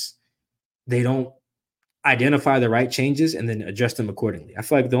offense, they don't identify the right changes and then adjust them accordingly. I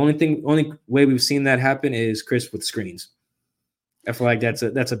feel like the only way we've seen that happen is Chris with screens. I feel like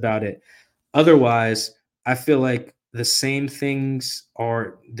that's about it. Otherwise, I feel like the same things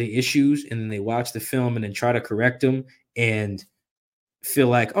are the issues, and then they watch the film and then try to correct them and feel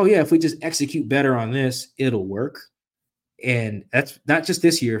like, oh yeah, if we just execute better on this, it'll work. And that's not just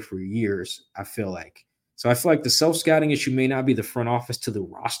this year, for years, I feel like. So I feel like the self-scouting issue may not be the front office to the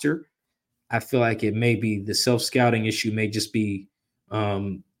roster. I feel like it may be the self-scouting issue may just be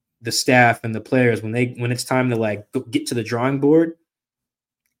the staff and the players when it's time to like get to the drawing board.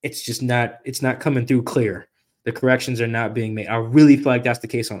 It's not coming through clear. The corrections are not being made. I really feel like that's the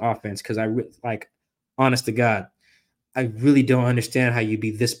case on offense because honest to God, I really don't understand how you'd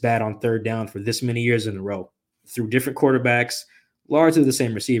be this bad on third down for this many years in a row through different quarterbacks, largely the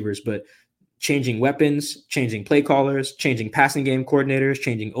same receivers, but changing weapons, changing play callers, changing passing game coordinators,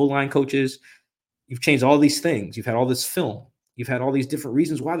 changing O-line coaches. You've changed all these things. You've had all this film. You've had all these different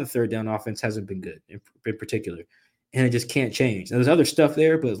reasons why the third down offense hasn't been good in particular. And it just can't change. Now, there's other stuff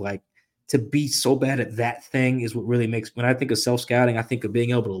there, but like to be so bad at that thing is what really makes, when I think of self-scouting, I think of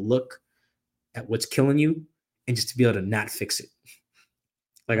being able to look at what's killing you and just to be able to not fix it.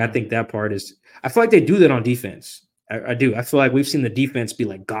 Like, I think that part is, I feel like they do that on defense. I do. I feel like we've seen the defense be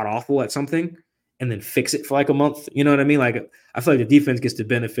like god awful at something and then fix it for like a month. You know what I mean? Like, I feel like the defense gets the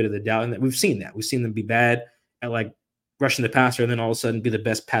benefit of the doubt. And we've seen that. We've seen them be bad at like rushing the passer and then all of a sudden be the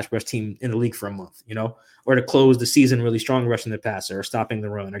best pass rush team in the league for a month, you know, or to close the season really strong rushing the passer or stopping the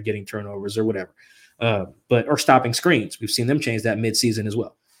run or getting turnovers or whatever. Or stopping screens. We've seen them change that midseason as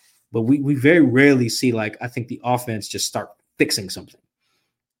well. But we very rarely see, like, I think the offense just start fixing something,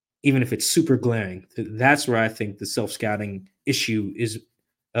 even if it's super glaring. That's where I think the self-scouting issue is,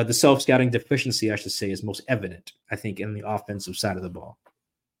 the self-scouting deficiency, I should say, is most evident, I think, in the offensive side of the ball.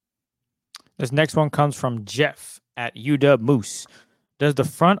 This next one comes from Jeff at UW Moose. Does the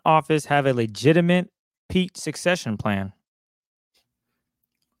front office have a legitimate Pete succession plan?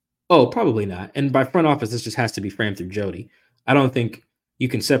 Oh, probably not. And by front office, this just has to be framed through Jody. I don't think you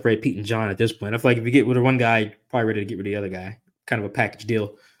can separate Pete and John at this point. I feel like if you get rid of one guy, probably ready to get rid of the other guy. Kind of a package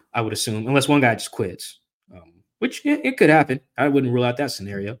deal, I would assume, unless one guy just quits, which it could happen. I wouldn't rule out that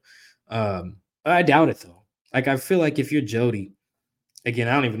scenario. I doubt it, though. Like, I feel like if you're Jody, again,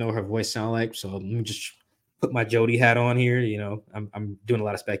 I don't even know what her voice sounds like, so let me just put my Jody hat on here. You know, I'm doing a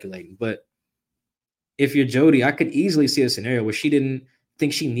lot of speculating. But if you're Jody, I could easily see a scenario where she didn't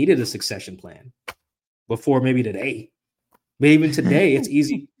think she needed a succession plan before maybe today. But even today, it's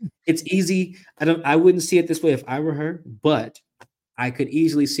easy. It's easy. I wouldn't see it this way if I were her, but I could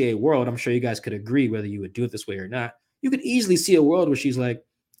easily see a world. I'm sure you guys could agree whether you would do it this way or not. You could easily see a world where she's like,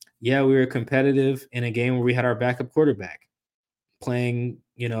 yeah, we were competitive in a game where we had our backup quarterback playing,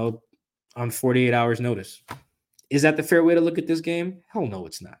 you know, on 48 hours notice. Is that the fair way to look at this game? Hell no,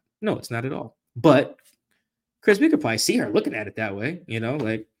 it's not. No, it's not at all. But Chris, we could probably see her looking at it that way, you know,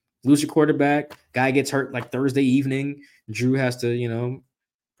 like lose your quarterback, guy gets hurt like Thursday evening, Drew has to, you know,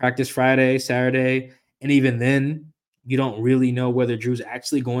 practice Friday, Saturday, and even then you don't really know whether Drew's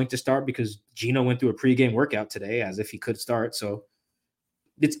actually going to start because Gino went through a pregame workout today as if he could start. So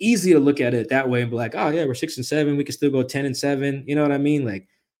it's easy to look at it that way and be like, oh yeah, we're 6-7. We can still go 10-7. You know what I mean? Like,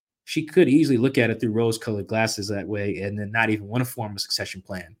 she could easily look at it through rose-colored glasses that way and then not even want to form a succession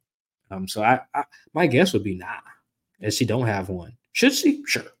plan. So I my guess would be nah, as she don't have one. Should she?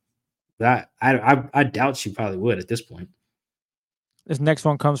 Sure. But I doubt she probably would at this point. This next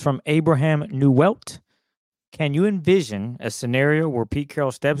one comes from Abraham Newelt. Can you envision a scenario where Pete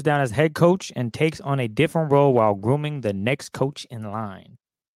Carroll steps down as head coach and takes on a different role while grooming the next coach in line?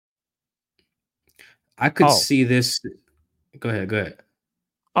 I could see this. Go ahead.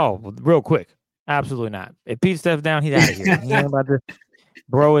 Oh, real quick. Absolutely not. If Pete steps down, he's out of here. He ain't about to,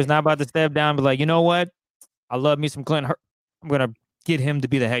 bro is not about to step down and be like, you know what? I love me some Clint. I'm going to get him to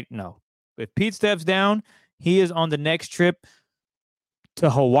be the head. No. If Pete steps down, he is on the next trip to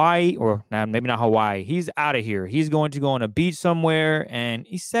Hawaii, or maybe not Hawaii. He's out of here. He's going to go on a beach somewhere, and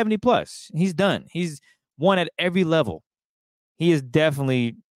he's 70 plus. He's done. He's won at every level. He is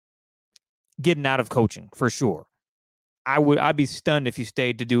definitely getting out of coaching for sure. I'd be stunned if he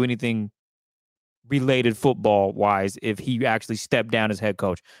stayed to do anything related football wise if he actually stepped down as head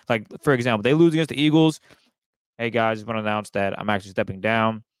coach. Like, for example, they lose against the Eagles. Hey, guys, just want to announce that I'm actually stepping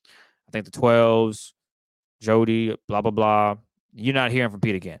down. I think the 12s, Jody, blah, blah, blah. You're not hearing from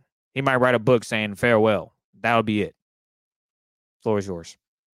Pete again. He might write a book saying farewell. That'll be it. Floor is yours.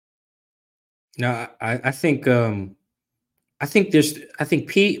 No, I think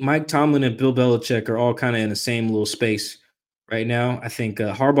Pete, Mike Tomlin, and Bill Belichick are all kind of in the same little space right now. I think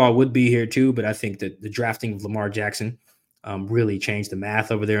Harbaugh would be here too, but I think that the drafting of Lamar Jackson really changed the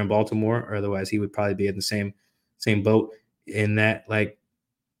math over there in Baltimore. Or otherwise, he would probably be in the same boat. In that, like,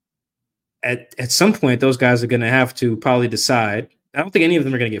 at some point, those guys are going to have to probably decide. I don't think any of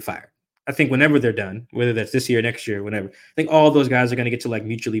them are going to get fired. I think whenever they're done, whether that's this year, next year, whenever, I think all those guys are going to get to like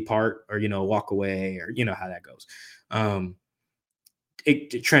mutually part or, walk away, or how that goes.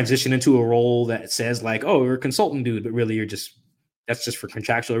 It transition into a role that says like, oh, you're a consultant dude, but really that's just for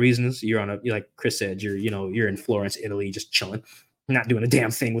contractual reasons. You're like Chris said, you're in Florence, Italy, just chilling, not doing a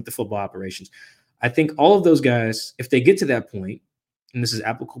damn thing with the football operations. I think all of those guys, if they get to that point, and this is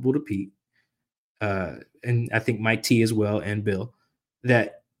applicable to Pete, and I think Mike T as well, and Bill,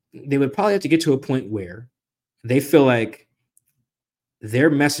 that they would probably have to get to a point where they feel like their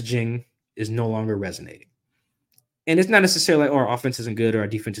messaging is no longer resonating. And it's not necessarily like, our offense isn't good or our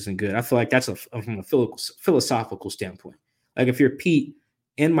defense isn't good. I feel like that's from a philosophical standpoint. Like if you're Pete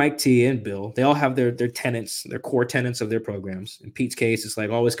and Mike T and Bill, they all have their tenets, their core tenets of their programs. In Pete's case, it's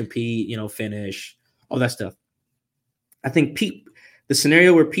like always compete, finish, all that stuff. I think the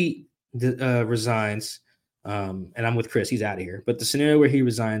scenario where Pete resigns, and I'm with Chris, he's out of here. But the scenario where he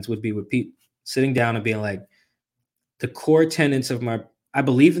resigns would be with Pete sitting down and being like, I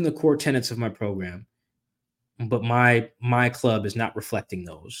believe in the core tenets of my program, but my club is not reflecting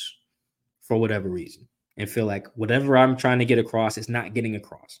those for whatever reason, and feel like whatever I'm trying to get across is not getting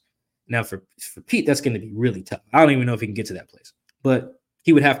across. Now for Pete, that's going to be really tough. I don't even know if he can get to that place, but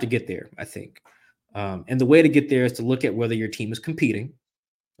he would have to get there, I think. And the way to get there is to look at whether your team is competing,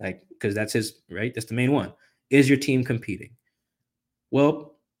 like, because that's right. That's the main one. Is your team competing?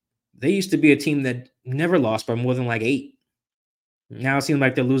 Well, they used to be a team that never lost by more than like 8. Now it seems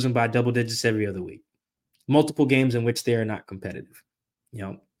like they're losing by double digits every other week. Multiple games in which they are not competitive.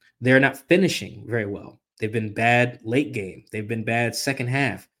 They're not finishing very well. They've been bad late game. They've been bad second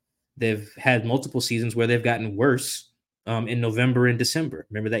half. They've had multiple seasons where they've gotten worse in November and December.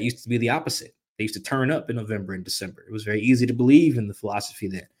 Remember, that used to be the opposite. They used to turn up in November and December. It was very easy to believe in the philosophy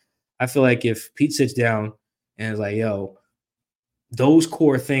then. I feel like if Pete sits down and is like, yo, those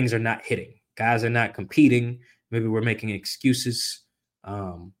core things are not hitting. Guys are not competing. Maybe we're making excuses.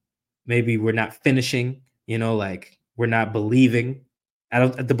 Maybe we're not finishing, like we're not believing.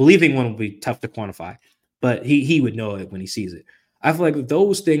 The believing one will be tough to quantify, but he would know it when he sees it. I feel like if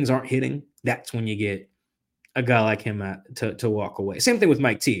those things aren't hitting, that's when you get a guy like him to walk away. Same thing with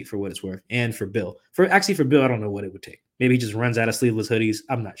Mike T, for what it's worth, and for Bill. For Bill, I don't know what it would take. Maybe he just runs out of sleeveless hoodies.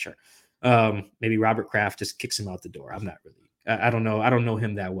 I'm not sure. Maybe Robert Kraft just kicks him out the door. I'm not really. I don't know. I don't know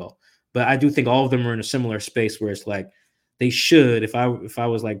him that well, but I do think all of them are in a similar space where it's like they should. If I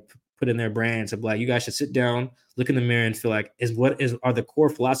was like put in their brands of like, you guys should sit down, look in the mirror, and feel like are the core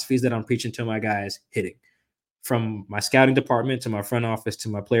philosophies that I'm preaching to my guys hitting? From my scouting department to my front office to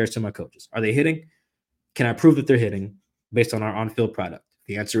my players to my coaches, are they hitting? Can I prove that they're hitting based on our on-field product? If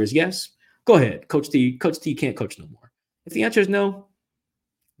the answer is yes, go ahead. Coach T can't coach no more. If the answer is no,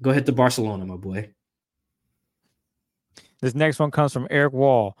 go ahead to Barcelona, my boy. This next one comes from Eric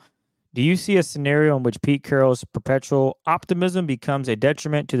Wall. Do you see a scenario in which Pete Carroll's perpetual optimism becomes a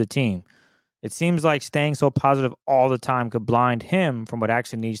detriment to the team? It seems like staying so positive all the time could blind him from what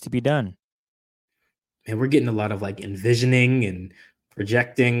actually needs to be done. And we're getting a lot of like envisioning and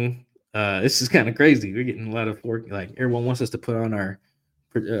projecting. This is kind of crazy. We're getting a lot of work. Like everyone wants us to put on our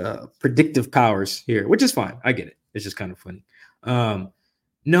predictive powers here, which is fine. I get it. It's just kind of funny.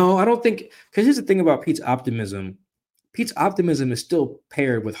 No, I don't think, because here's the thing about Pete's optimism. Pete's optimism is still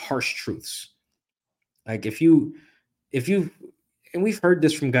paired with harsh truths. Like if you, and we've heard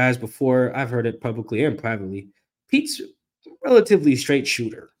this from guys before. I've heard it publicly and privately. Pete's a relatively straight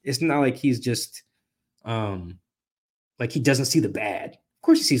shooter. It's not like he's just, like he doesn't see the bad. Of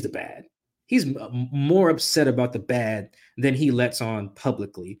course he sees the bad. He's more upset about the bad than he lets on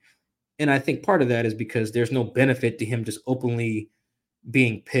publicly. And I think part of that is because there's no benefit to him just openly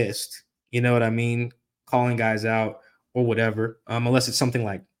being pissed. You know what I mean? Calling guys out or whatever. Unless it's something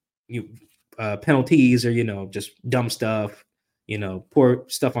like penalties or, just dumb stuff, poor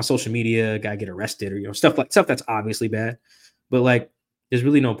stuff on social media, guy get arrested or, stuff that's obviously bad. But like, there's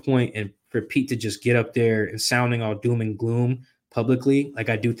really no point for Pete to just get up there and sounding all doom and gloom publicly. Like,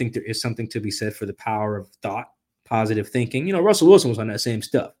 I do think there is something to be said for the power of thought, positive thinking. You know, Russell Wilson was on that same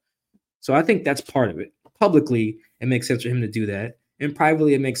stuff. So I think that's part of it. Publicly, it makes sense for him to do that. And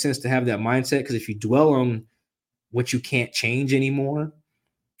privately, it makes sense to have that mindset, because if you dwell on what you can't change anymore,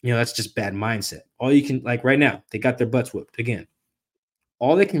 you know, that's just bad mindset. All you can, like right now, they got their butts whooped again.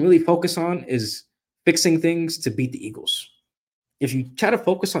 All they can really focus on is fixing things to beat the Eagles. If you try to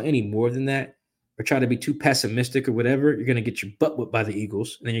focus on any more than that, or try to be too pessimistic or whatever, you're going to get your butt whipped by the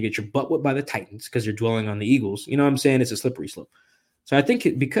Eagles, and then you get your butt whipped by the Titans because you're dwelling on the Eagles. You know what I'm saying? It's a slippery slope. So I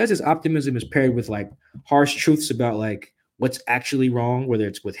think because his optimism is paired with like harsh truths about like what's actually wrong, whether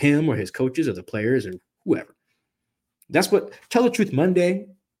it's with him or his coaches or the players or whoever. That's what Tell the Truth Monday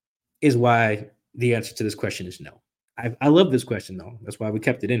is, why the answer to this question is no. I love this question though. That's why we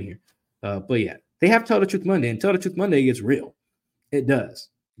kept it in here. But yeah, they have Tell the Truth Monday, and Tell the Truth Monday gets real. It does.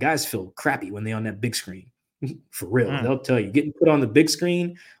 Guys feel crappy when they're on that big screen. For real. They'll tell you, getting put on the big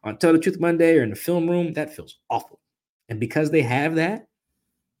screen on Tell the Truth Monday or in the film room, that feels awful. And because they have that,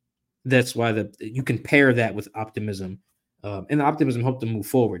 that's why you can pair that with optimism. And the optimism helps them move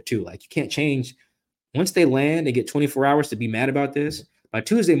forward too. Like, you can't change. Once they land, they get 24 hours to be mad about this. By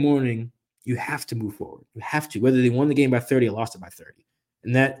Tuesday morning, you have to move forward. You have to, whether they won the game by 30 or lost it by 30.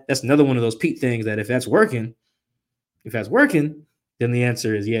 And that's another one of those Pete things that if that's working, then the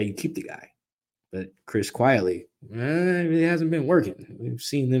answer is, yeah, you keep the guy. But Chris quietly, it really hasn't been working. We've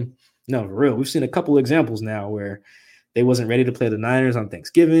seen them. No, for real. We've seen a couple examples now where they wasn't ready to play the Niners on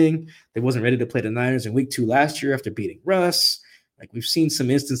Thanksgiving. They wasn't ready to play the Niners in week 2 last year after beating Russ. Like, we've seen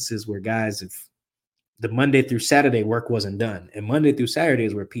some instances where guys have the Monday through Saturday work wasn't done. And Monday through Saturday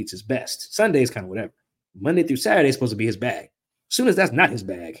is where Pete's is best. Sunday is kind of whatever. Monday through Saturday is supposed to be his bag. As soon as that's not his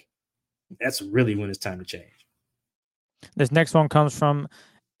bag, that's really when it's time to change. This next one comes from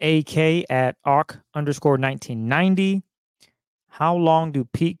AK at AUK_1990. How long do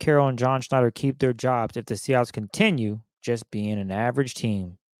Pete Carroll and John Schneider keep their jobs if the Seahawks continue just being an average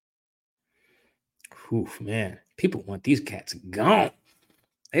team? Oof, man. People want these cats gone.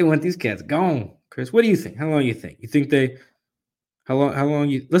 They want these cats gone. Chris, what do you think? How long you think? You think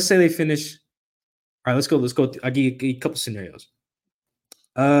let's say they finish. All right, let's go. I'll give you a couple scenarios.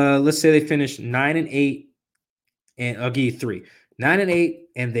 Let's say they finish 9-8, and I'll give you 3. 9-8,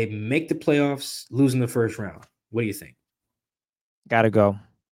 and they make the playoffs, losing the first round. What do you think? Gotta go.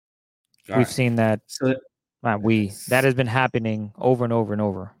 We've seen that. So that has been happening over and over and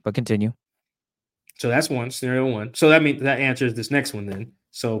over. But continue. So that's scenario 1. So that means that answers this next one then.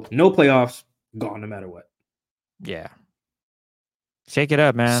 So no playoffs, gone no matter what. Yeah. Shake it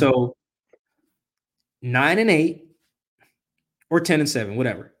up, man. So 9-8 or 10-7,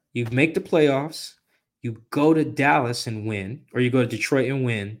 whatever. You make the playoffs, you go to Dallas and win, or you go to Detroit and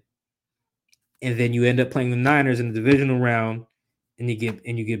win, and then you end up playing the Niners in the divisional round, and you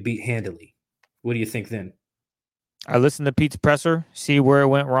get beat handily. What do you think then? I listen to Pete's presser, see where it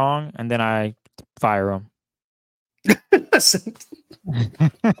went wrong, and then I fire him. So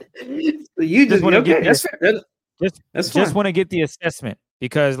you just want to get that's fair. Just want to get the assessment,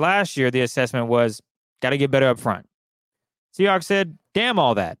 because last year the assessment was got to get better up front. Seahawks said, "Damn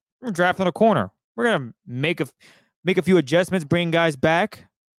all that. We're drafting a corner. We're gonna make a few adjustments, bring guys back."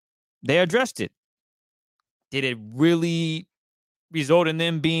 They addressed it. Did it really result in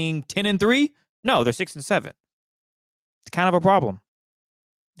them being 10-3? No, they're 6-7. It's kind of a problem.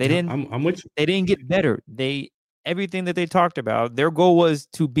 They didn't. I'm with you. They didn't get better. Everything that they talked about, their goal was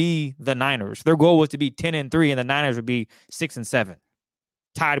to be the Niners. Their goal was to be 10-3, and the Niners would be 6-7,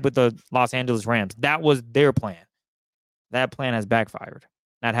 tied with the Los Angeles Rams. That was their plan. That plan has backfired.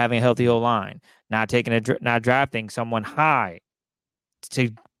 Not having a healthy O-line, not drafting someone high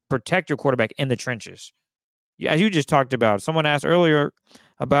to protect your quarterback in the trenches. As you just talked about, someone asked earlier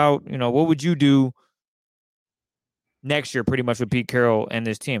about, what would you do next year pretty much with Pete Carroll and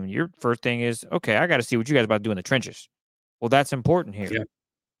this team? Your first thing is, okay, I got to see what you guys about to do in the trenches. Well, that's important here. Yeah.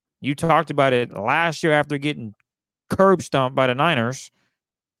 You talked about it last year after getting curb stomped by the Niners.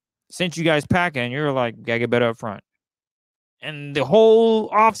 Since you guys packing, you're like, got to get better up front. And the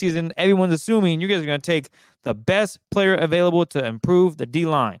whole offseason, everyone's assuming you guys are going to take the best player available to improve the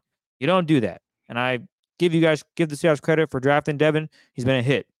D-line. You don't do that. And I give the Seahawks credit for drafting Devin. He's been a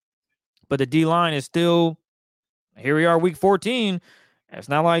hit. But the D-line is still, here we are, week 14. It's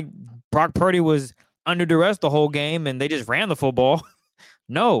not like Brock Purdy was under duress the whole game and they just ran the football.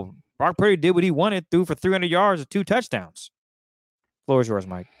 No, Brock Purdy did what he wanted, threw for 300 yards and 2 touchdowns. Floor is yours,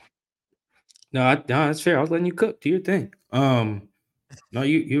 Mike. No, that's fair. I was letting you cook. Do your thing. No,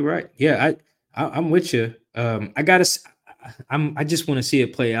 you're right. Yeah, I'm with you. I just want to see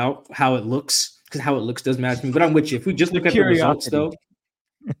it play out, how it looks. because how it looks does matter to me. But I'm with you. If we just look at the results, though,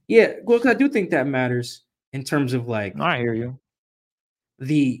 yeah, well, I do think that matters in terms of like. I hear you.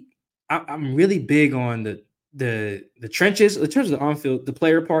 I'm really big on the trenches in terms of the on-field, the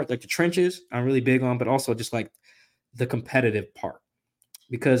player part, like the trenches. I'm really big on, but also just like the competitive part.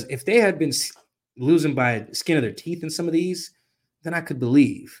 Because if they had been losing by the skin of their teeth in some of these, then I could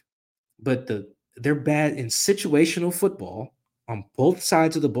believe. But they're bad in situational football on both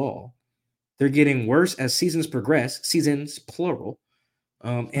sides of the ball. They're getting worse as seasons progress, seasons plural,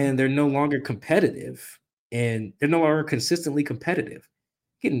 and they're no longer competitive, and they're no longer consistently competitive.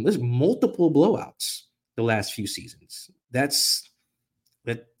 There's multiple blowouts the last few seasons. That's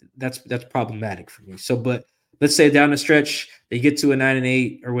problematic for me. So, but let's say down the stretch they get to a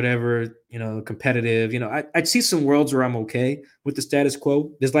 9-8 or whatever, competitive. I'd see some worlds where I'm okay with the status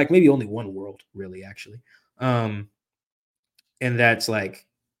quo. There's like maybe only one world, really, actually, and that's like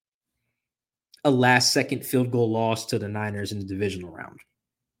a last-second field goal loss to the Niners in the divisional round.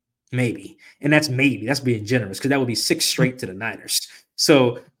 Maybe. And that's being generous because that would be 6 straight to the Niners.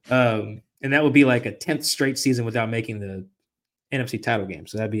 So, and that would be like a 10th straight season without making the NFC title game.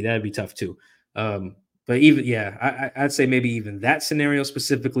 So that'd be tough too. But even, I'd say maybe even that scenario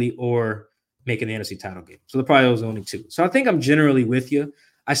specifically or making the NFC title game. So the probably those only 2. So I think I'm generally with you.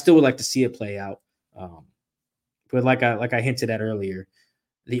 I still would like to see it play out. But like I hinted at earlier,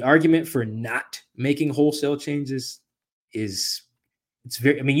 the argument for not making wholesale changes is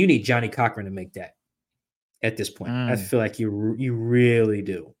you need Johnny Cochran to make that at this point. I feel like you really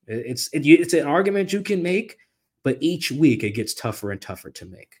do. It's an argument you can make, but each week it gets tougher and tougher to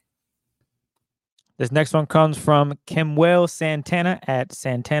make. This next one comes from Kimwell Santana at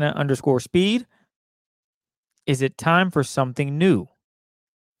Santana_speed. Is it time for something new?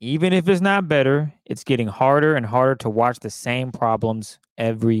 Even if it's not better, it's getting harder and harder to watch the same problems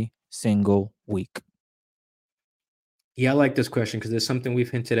every single week. Yeah, I like this question because there's something we've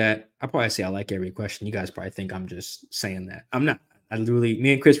hinted at. I probably say I like every question. You guys probably think I'm just saying that. I'm not.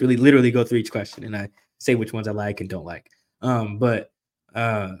 Me and Chris really literally go through each question and I say which ones I like and don't like.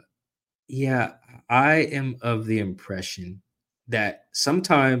 Yeah, I am of the impression that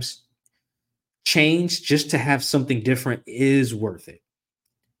sometimes change just to have something different is worth it.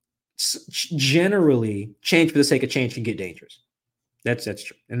 Generally, change for the sake of change can get dangerous. That's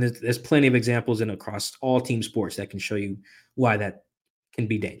true. And there's plenty of examples across all team sports that can show you why that can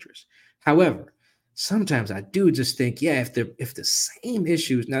be dangerous. However, sometimes I do just think, if the same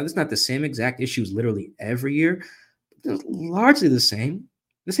issues, now it's not the same exact issues literally every year, but they're largely the same.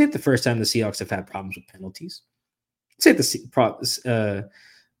 This ain't the first time the Seahawks have had problems with penalties. This ain't the first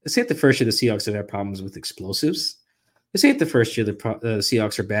year the Seahawks have had problems with explosives. This ain't the first year the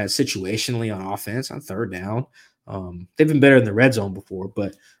Seahawks are bad situationally on offense, on third down. They've been better in the red zone before,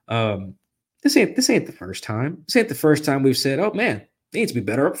 but this ain't the first time. This ain't the first time we've said, "Oh man, they need to be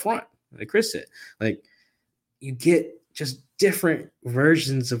better up front." Like Chris said, like you get just different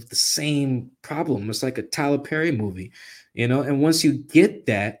versions of the same problem. It's like a Tyler Perry movie, And once you get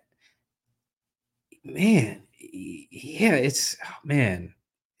that, man, it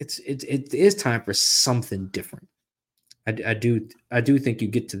is time for something different. I do think you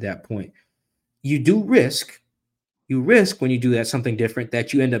get to that point. You do risk. You risk when you do that something different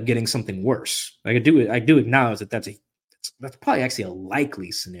that you end up getting something worse. Like I do acknowledge that that's probably actually a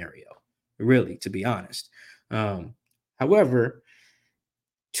likely scenario, really, to be honest. However,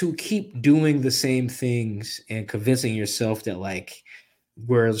 to keep doing the same things and convincing yourself that like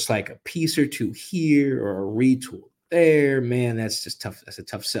where it's like a piece or two here or a retool there, man, that's just tough. That's a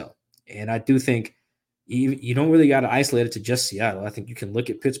tough sell. And I do think you don't really got to isolate it to just Seattle. I think you can look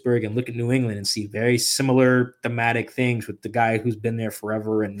at Pittsburgh and look at New England and see very similar thematic things with the guy who's been there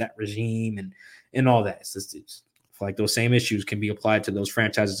forever and that regime and all that. It's like those same issues can be applied to those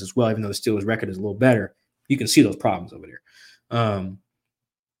franchises as well, even though the Steelers' record is a little better. You can see those problems over there.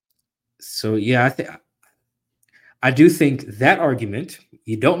 So yeah, I do think that argument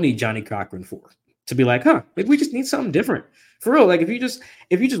you don't need Johnny Cochran for to be like, maybe we just need something different for real. Like if you just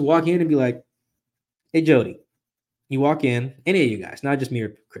walk in and be like, hey Jody, you walk in, any of you guys, not just me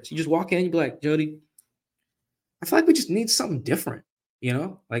or Chris, you just walk in and you be like, Jody, I feel like we just need something different.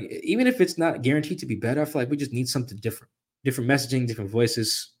 Like even if it's not guaranteed to be better, I feel like we just need something different messaging, different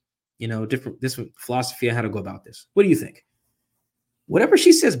voices, different philosophy on how to go about this. What do you think? Whatever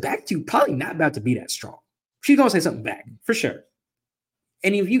she says back to you, probably not about to be that strong. She's going to say something back for sure.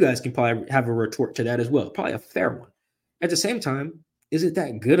 Any of you guys can probably have a retort to that as well. Probably a fair one. At the same time, is it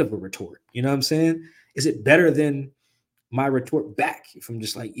that good of a retort? You know what I'm saying? Is it better than my retort back? If I'm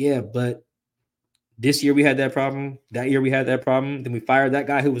just like, yeah, but This year we had that problem. That year we had that problem. Then we fired that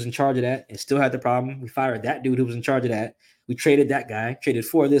guy who was in charge of that and still had the problem. We fired that dude who was in charge of that. We traded that guy, traded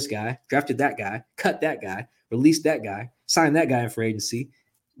for this guy, drafted that guy, cut that guy, released that guy, signed that guy in free agency,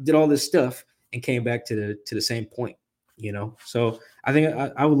 did all this stuff, and came back to the same point. So I think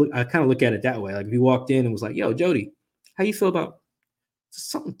I kind of look at it that way. Like if you walked in and was like, "Yo, Jody, how you feel about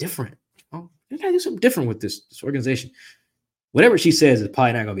something different? Oh, you gotta do something different with this organization." Whatever she says is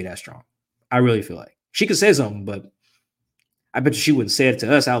probably not gonna be that strong. I really feel like she could say something, but I bet you she wouldn't say it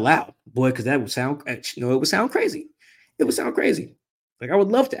to us out loud, boy, because that would sound, it would sound crazy. It would sound crazy. Like I would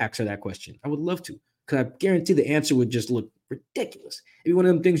love to ask her that question. I would love to, because I guarantee the answer would just look ridiculous. It'd be one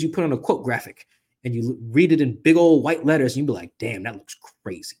of them things you put on a quote graphic and you read it in big old white letters, and you'd be like, "Damn, that looks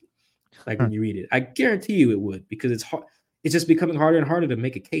crazy." Like when you read it, I guarantee you it would, because it's hard. It's just becoming harder and harder to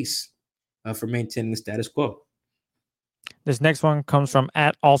make a case for maintaining the status quo. This next one comes from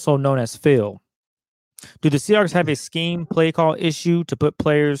also known as Phil. Do the Seahawks have a scheme play call issue to put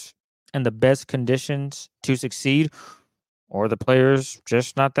players in the best conditions to succeed, or are the players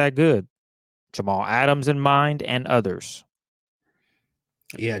just not that good? Jamal Adams in mind and others.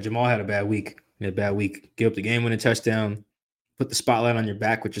 Yeah, Jamal had a bad week. Give up the game-winning touchdown, put the spotlight on your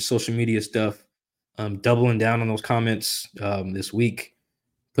back with your social media stuff, doubling down on those comments this week,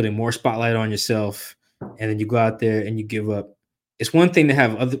 putting more spotlight on yourself, and then you go out there and you give up. It's one thing to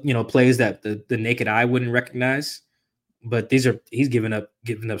have other, plays that the naked eye wouldn't recognize, but he's giving up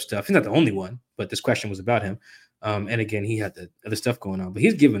stuff. He's not the only one, but this question was about him. And again, he had the other stuff going on, but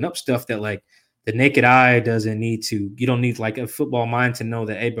he's giving up stuff that like the naked eye doesn't need to. You don't need like a football mind to know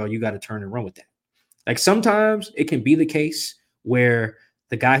that, hey, bro, you got to turn and run with that. Like sometimes it can be the case where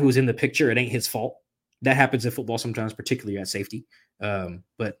the guy who's in the picture, it ain't his fault. That happens in football sometimes, particularly at safety.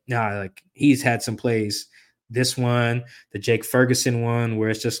 But like he's had some plays. This one, the Jake Ferguson one, where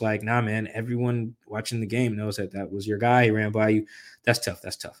it's just like, nah, man, everyone watching the game knows that was your guy. He ran by you. That's tough.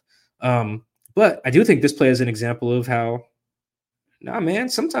 But I do think this play is an example of how, nah, man,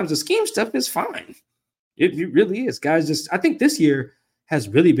 sometimes the scheme stuff is fine. It really is. Guys, I think this year has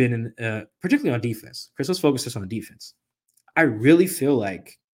really been, particularly on defense. Chris, let's focus this on defense. I really feel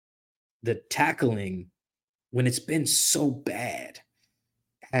like the tackling, when it's been so bad,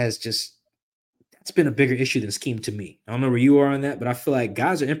 that's been a bigger issue than scheme to me. I don't know where you are on that, but I feel like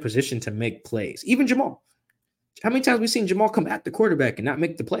guys are in position to make plays. Even Jamal. How many times have we seen Jamal come at the quarterback and not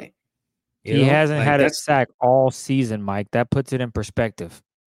make the play? He hasn't had a sack all season, Mike. That puts it in perspective.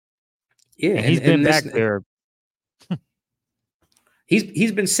 Yeah, and he's been back there.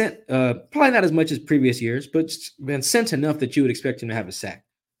 He's been sent, probably not as much as previous years, but been sent enough that you would expect him to have a sack.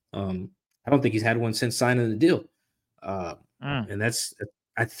 I don't think he's had one since signing the deal. And that's,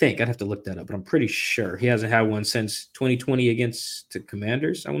 I think I'd have to look that up, but I'm pretty sure he hasn't had one since 2020 against the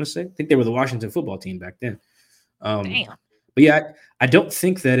Commanders. I want to say, I think they were the Washington football team back then. Damn. But yeah, I don't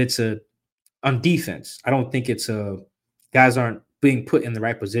think that it's on defense. I don't think it's guys aren't being put in the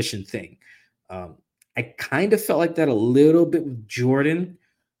right position thing. I kind of felt like that a little bit with Jordan,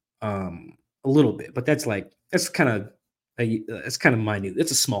 a little bit, but that's kind of minute.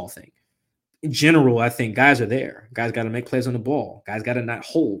 It's a small thing. In general, I think guys are there. Guys got to make plays on the ball. Guys got to not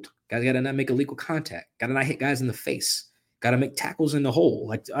hold. Guys got to not make illegal contact. Got to not hit guys in the face. Got to make tackles in the hole.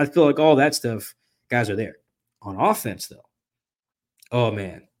 Like I feel like all that stuff, guys are there. On offense, though, oh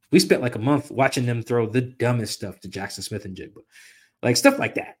man, we spent like a month watching them throw the dumbest stuff to Jackson Smith and Jigba, like stuff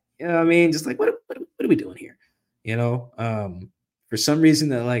like that. You know what I mean? Just like what are we doing here? For some reason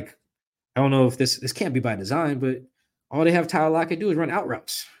that like I don't know if this can't be by design, but all they have Tyler Lockett do is run out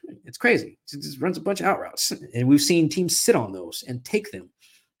routes. It's crazy. It just runs a bunch of out routes. And we've seen teams sit on those and take them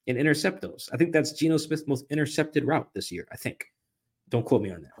and intercept those. I think that's Geno Smith's most intercepted route this year, I think. Don't quote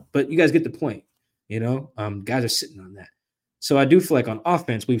me on that. But you guys get the point. Guys are sitting on that. So I do feel like on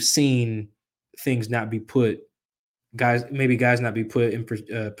offense, we've seen things not be put, guys not be put in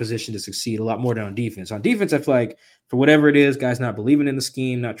position to succeed a lot more than on defense. On defense, I feel like for whatever it is, guys not believing in the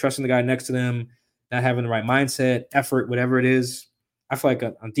scheme, not trusting the guy next to them, not having the right mindset, effort, whatever it is. I feel like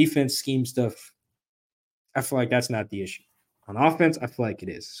on defense, scheme stuff, I feel like that's not the issue. On offense, I feel like it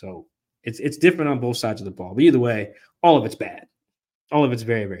is. So it's different on both sides of the ball. But either way, all of it's bad. All of it's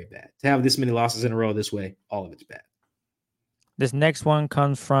very, very bad. To have this many losses in a row this way, all of it's bad. This next one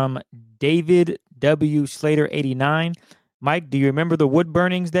comes from David W. Slater 89. Mike, do you remember the wood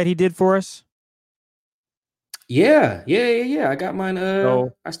burnings that he did for us? Yeah. I got mine.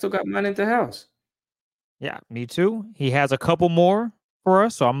 I still got mine at the house. Yeah, me too. He has a couple more for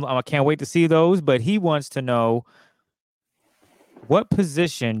us, so I can't wait to see those. But he wants to know, what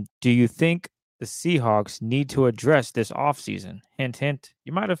position do you think the Seahawks need to address this offseason? Hint, hint.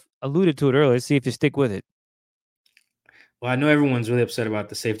 You might have alluded to it earlier. Let's see if you stick with it. Well, I know everyone's really upset about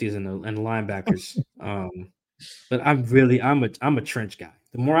the safeties and the linebackers. But I'm a trench guy.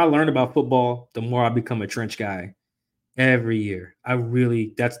 The more I learn about football, the more I become a trench guy every year. I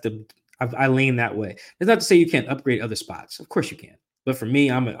lean that way. It's not to say you can't upgrade other spots. Of course you can. But for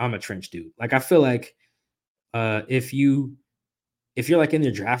me, I'm a trench dude. Like I feel like if you're like in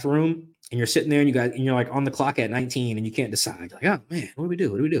your draft room and you're sitting there and you're like on the clock at 19 and you can't decide, like, oh man, what do we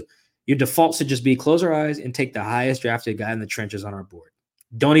do? What do we do? Your default should just be close our eyes and take the highest drafted guy in the trenches on our board.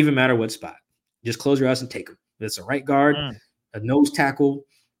 Don't even matter what spot. Just close your eyes and take him. If it's a right guard, a nose tackle,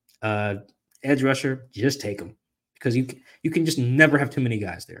 edge rusher, just take them. Because you can just never have too many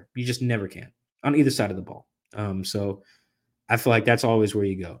guys there. You just never can on either side of the ball. So I feel like that's always where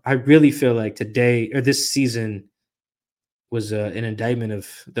you go. I really feel like this season was an indictment of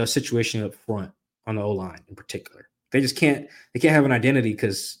the situation up front on the O-line in particular. They can't have an identity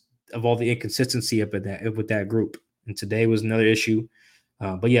because of all the inconsistency with that group. And today was another issue.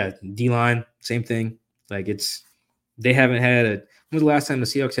 But yeah, D-line, same thing. Like they haven't had when was the last time the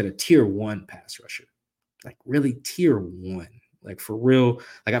Seahawks had a tier 1 pass rusher? Like really tier 1, like for real.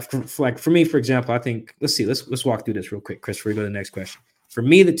 Like for me, for example, I think let's walk through this real quick, Chris, before we go to the next question. For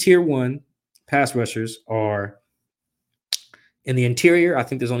me, the tier 1 pass rushers are in the interior. I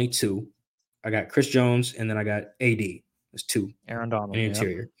think there's only 2. I got Chris Jones, and then I got AD. There's 2. Aaron Donald in the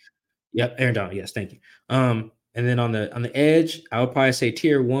interior. Yep, Aaron Donald. Yes, thank you. And then on the edge, I would probably say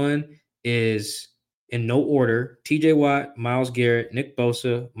tier 1 is in no order: TJ Watt, Myles Garrett, Nick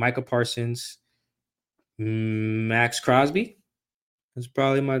Bosa, Micah Parsons, Max Crosby. That's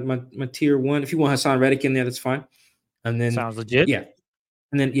probably my tier 1. If you want Hassan Reddick in there, that's fine. And then sounds legit. Yeah.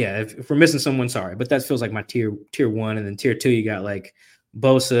 And then if we're missing someone, sorry, but that feels like my tier 1. And then tier 2, you got like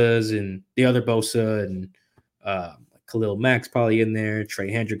Bosa's and the other Bosa and Khalil Mack's probably in there, Trey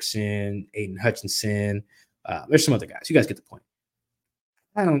Hendrickson, Aiden Hutchinson. There's some other guys. You guys get the point.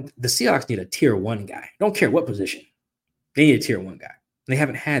 The Seahawks need a tier 1 guy. Don't care what position. They need a tier 1 guy. They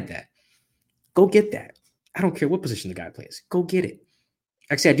haven't had that. Go get that. I don't care what position the guy plays. Go get it.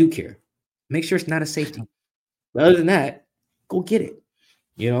 Actually, I do care. Make sure it's not a safety. But other than that, go get it.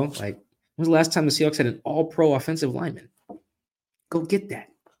 Like when was the last time the Seahawks had an all-pro offensive lineman? Go get that.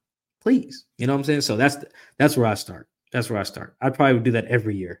 Please. You know what I'm saying? So that's where I start. That's where I start. I probably would do that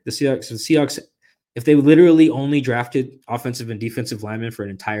every year. The Seahawks, if they literally only drafted offensive and defensive linemen for an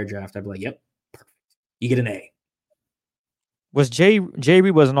entire draft, I'd be like, yep, perfect. You get an A. Was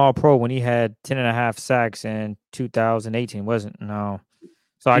JB was an all-pro when he had 10.5 sacks in 2018, wasn't? No.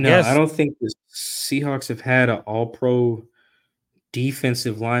 So I guess I don't think the Seahawks have had an all-pro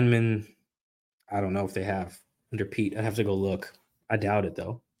defensive lineman. I don't know if they have under Pete. I'd have to go look. I doubt it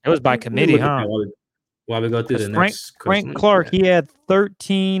though. It was by committee, huh? While we go through the next Frank Clark, he had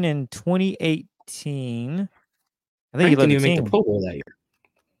 13 in 2018. I think he didn't even make the Pro Bowl that year.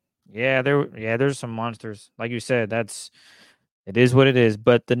 Yeah, there's some monsters. Like you said, it is what it is.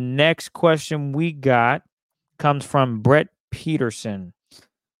 But the next question we got comes from Brett Peterson.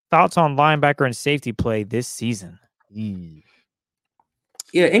 Thoughts on linebacker and safety play this season? Yeah,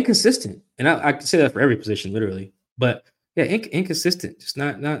 inconsistent. And I can say that for every position, literally. But yeah, inconsistent. Just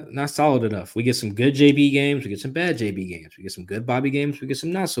not solid enough. We get some good JB games. We get some bad JB games. We get some good Bobby games. We get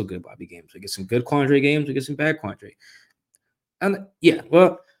some not so good Bobby games. We get some good Quandre games. We get some bad Quandre. And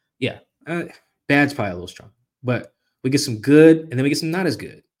bad's probably a little strong. But we get some good, and then we get some not as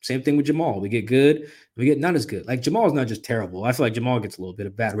good. Same thing with Jamal. We get good, we get not as good. Like Jamal's not just terrible. I feel like Jamal gets a little bit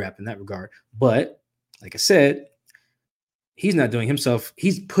of bad rap in that regard. But like I said, he's not doing himself.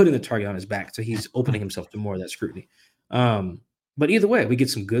 He's putting the target on his back, so he's opening himself to more of that scrutiny. But either way, we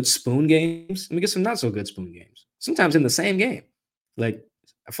get some good spoon games and we get some not so good spoon games. Sometimes in the same game. Like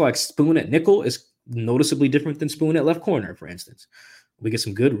I feel like spoon at nickel is noticeably different than spoon at left corner, for instance. We get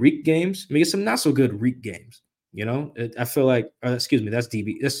some good Reek games. We get some not so good Reek games. I feel like, that's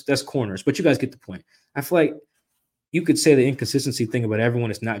DB. That's corners, but you guys get the point. I feel like you could say the inconsistency thing about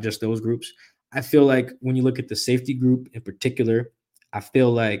everyone. It's not just those groups. I feel like when you look at the safety group in particular, I feel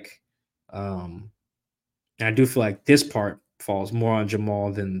like, and I do feel like this part falls more on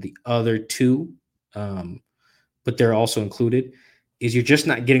Jamal than the other two, but they're also included, is you're just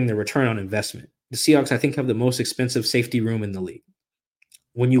not getting the return on investment. The Seahawks, I think, have the most expensive safety room in the league.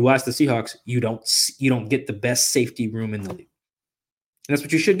 When you watch the Seahawks, you don't get the best safety room in the league. And that's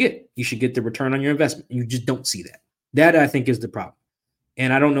what you should get. You should get the return on your investment. You just don't see that. That, I think, is the problem.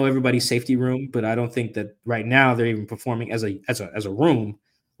 And I don't know everybody's safety room, but I don't think that right now they're even performing as a room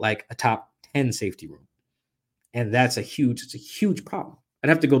like a top 10 safety room. And it's a huge problem. I'd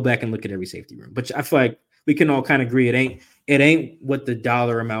have to go back and look at every safety room, but I feel like we can all kind of agree it ain't what the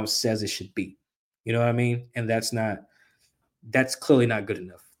dollar amount says it should be. You know what I mean? And that's clearly not good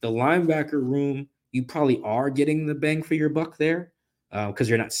enough. The linebacker room, you probably are getting the bang for your buck there because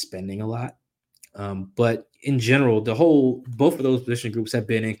you're not spending a lot. But in general, both of those position groups have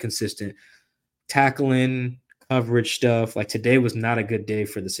been inconsistent. Tackling, coverage stuff. Like today was not a good day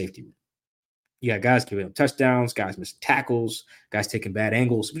for the safety room. You got guys giving up touchdowns, guys missing tackles, guys taking bad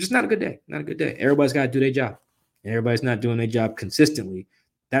angles. Just not a good day. Not a good day. Everybody's got to do their job. And everybody's not doing their job consistently.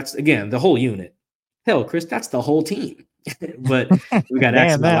 That's, again, the whole unit. Hell, Chris, that's the whole team. But we got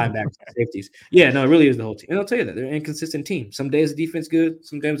access to linebackers and safeties. Yeah, no, it really is the whole team. And I'll tell you that. They're an inconsistent team. Some days the defense good.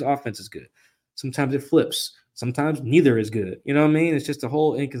 Sometimes the offense is good. Sometimes it flips. Sometimes neither is good. You know what I mean? It's just a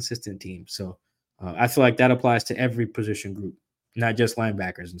whole inconsistent team. So I feel like that applies to every position group, not just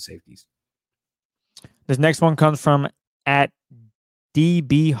linebackers and safeties. This next one comes from at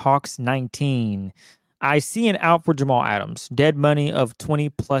DBHawks19. I see an out for Jamal Adams, dead money of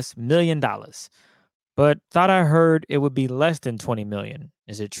 $20+ million, but thought I heard it would be less than $20 million.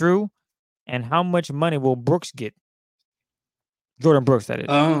 Is it true? And how much money will Brooks get? Jordan Brooks, that is.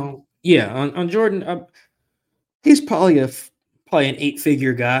 Yeah, on Jordan, he's probably an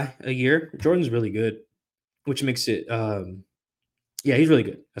 8-figure guy a year. Jordan's really good, which makes it yeah, he's really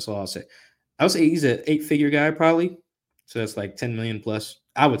good. That's all I'll say. I would say he's an 8-figure guy probably. So that's like 10 million plus.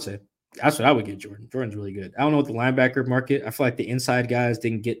 I would say that's what I would get Jordan. Jordan's really good. I don't know what the linebacker market. I feel like the inside guys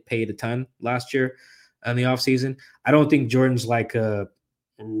didn't get paid a ton last year in the offseason. I don't think Jordan's like a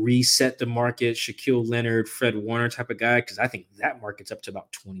reset the market, Shaquille Leonard, Fred Warner type of guy, because I think that market's up to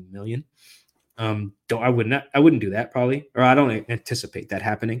about 20 million. I wouldn't do that probably, or I don't anticipate that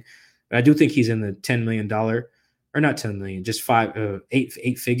happening. But I do think he's in the $10 million, or not 10 million, just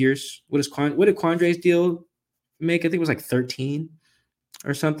eight figures. What did Quandre's deal make? I think it was like 13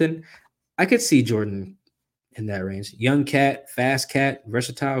 or something. I could see Jordan in that range. Young cat, fast cat,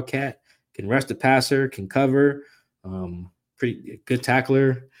 versatile cat, can rush the passer, can cover, pretty good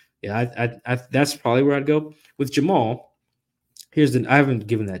tackler. Yeah, I that's probably where I'd go. With Jamal, I haven't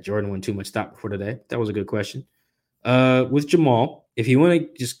given that Jordan one too much thought before today. That was a good question. With Jamal, if you want to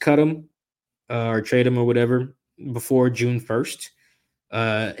just cut him or trade him or whatever before June 1st,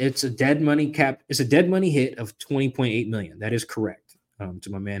 it's a dead money cap. It's a dead money hit of $20.8 million. That is correct.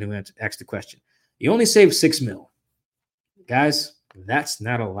 To my man who asked the question, you only saved $6 million. Guys, that's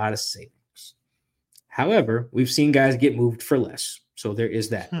not a lot of savings. However, we've seen guys get moved for less. So there is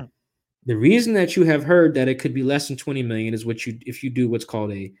that. The reason that you have heard that it could be less than 20 million is if you do what's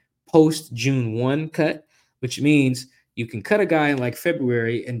called a post June 1 cut, which means you can cut a guy in like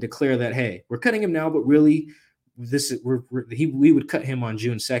February and declare that, hey, we're cutting him now, but really we would cut him on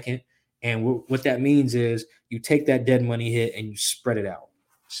June 2nd. And what that means is you take that dead money hit and you spread it out.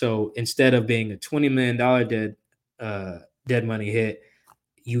 So instead of being a $20 million dead money hit,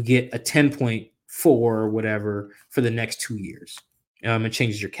 you get a 10.4 or whatever for the next 2 years. It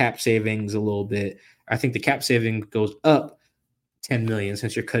changes your cap savings a little bit. I think the cap saving goes up 10 million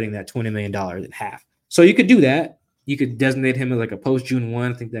since you're cutting that $20 million in half. So you could do that. You could designate him as like a post June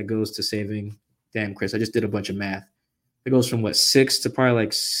 1. I think that goes to saving. Damn, Chris, I just did a bunch of math. It goes from 6 to probably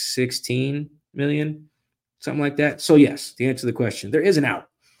like 16 million, something like that. So yes, the answer to the question, there is an out.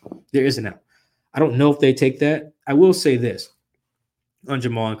 There is an out. I don't know if they take that. I will say this on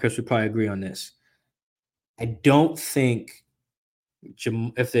Jamal, and Chris would probably agree on this. I don't think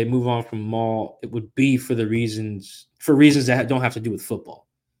if they move on from Maul, it would be for reasons that don't have to do with football.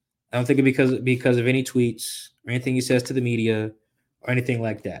 I don't think it because of any tweets or anything he says to the media or anything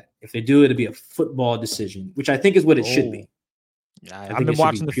like that. If they do, it'll be a football decision, which I think is what it should be. I've been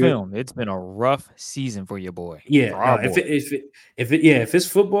watching the film. It's been a rough season for your boy. Yeah, if it's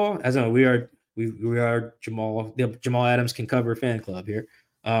football, as I know, we are Jamal. The Jamal Adams can cover fan club here.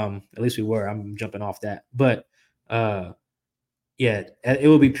 At least we were. I'm jumping off that, but yeah, it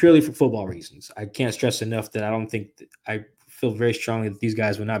will be purely for football reasons. I can't stress enough that I feel very strongly that these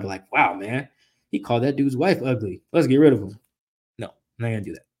guys would not be like, wow, man, he called that dude's wife ugly. Let's get rid of him. No, I'm not gonna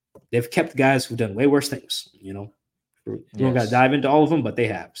do that. They've kept guys who've done way worse things, you know. You don't got to dive into all of them, but they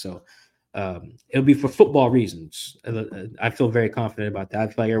have. So it'll be for football reasons. I feel very confident about that. I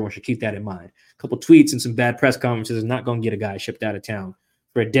feel like everyone should keep that in mind. A couple tweets and some bad press conferences is not going to get a guy shipped out of town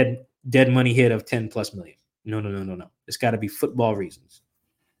for a dead money hit of 10+ million. No. It's got to be football reasons.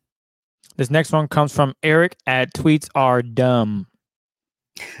 This next one comes from Eric at Tweets Are Dumb.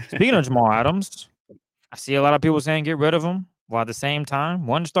 Speaking of Jamal Adams, I see a lot of people saying get rid of him, while at the same time,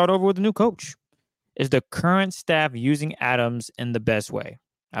 want to start over with a new coach. Is the current staff using Adams in the best way?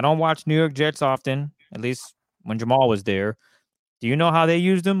 I don't watch New York Jets often, at least when Jamal was there. Do you know how they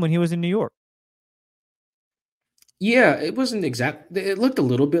used him when he was in New York? Yeah, it wasn't exact. It looked a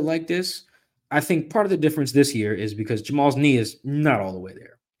little bit like this. I think part of the difference this year is because Jamal's knee is not all the way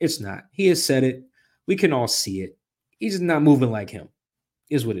there. It's not. He has said it. We can all see it. He's just not moving like him,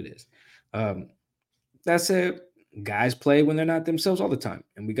 is what it is. That's it. Guys play when they're not themselves all the time.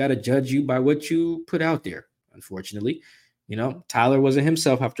 And we got to judge you by what you put out there, unfortunately. You know, Tyler wasn't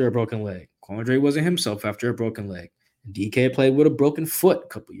himself after a broken leg. Quandre wasn't himself after a broken leg. DK played with a broken foot a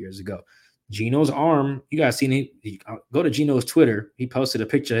couple years ago. Gino's arm, you guys seen it. Go to Gino's Twitter. He posted a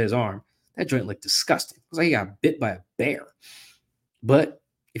picture of his arm. That joint looked disgusting. It was like he got bit by a bear. But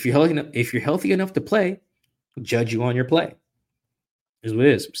if you're healthy enough to play, we'll judge you on your play. Is what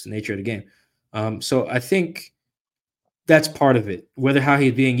it is. It's the nature of the game. So I think that's part of it. Whether how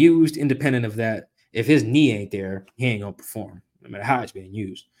he's being used, independent of that, if his knee ain't there, he ain't gonna perform, no matter how it's being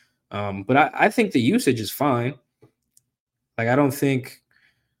used. But I think the usage is fine. Like I don't think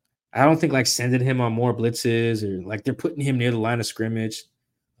like sending him on more blitzes or like they're putting him near the line of scrimmage.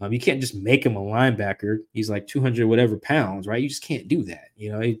 You can't just make him a linebacker. He's like 200 whatever pounds, right? You just can't do that.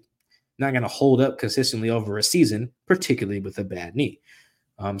 You know, he's not going to hold up consistently over a season, particularly with a bad knee.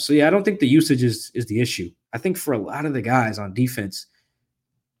 So yeah, I don't think the usage is the issue. I think for a lot of the guys on defense,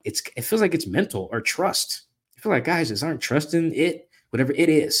 it feels like it's mental or trust. I feel like guys just aren't trusting it, whatever it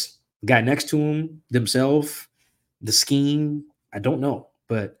is. The guy next to him, themselves, the scheme. I don't know,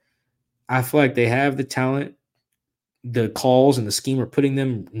 but I feel like they have the talent. The calls and the scheme are putting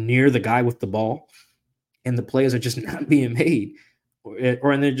them near the guy with the ball, and the plays are just not being made,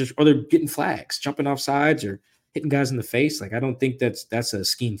 or they're getting flags, jumping off sides or hitting guys in the face. Like I don't think that's a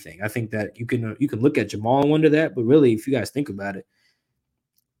scheme thing. I think that you can look at Jamal and wonder that, but really, if you guys think about it,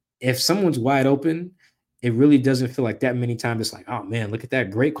 if someone's wide open, it really doesn't feel like that many times. It's like, oh man, look at that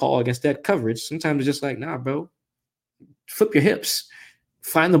great call against that coverage. Sometimes it's just like, nah, bro, flip your hips,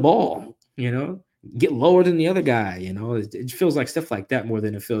 find the ball, you know. Get lower than the other guy, you know. It feels like stuff like that more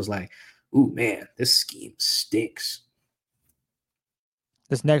than it feels like, ooh, man, this scheme stinks.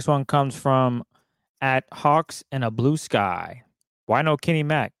 This next one comes from at Hawks in a Blue Sky. Why no Kenny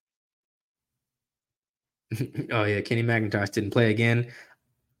Mack? Oh, yeah, Kenny McIntosh didn't play again.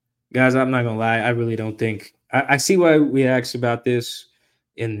 Guys, I'm not going to lie. I really don't think – I see why we asked about this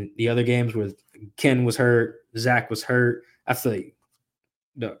in the other games where Ken was hurt, Zach was hurt. I feel like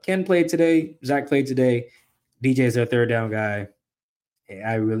no, Ken played today. Zach played today. DJ's their third down guy.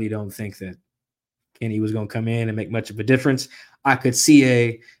 I really don't think that Kenny was going to come in and make much of a difference. I could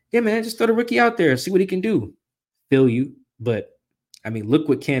see yeah, man, just throw the rookie out there, see what he can do. Feel you. But, I mean, look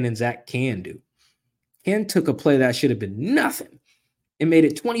what Ken and Zach can do. Ken took a play that should have been nothing and made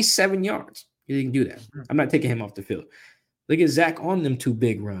it 27 yards. He didn't do that. I'm not taking him off the field. Look at Zach on them two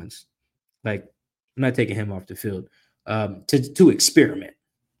big runs. Like, I'm not taking him off the field to experiment.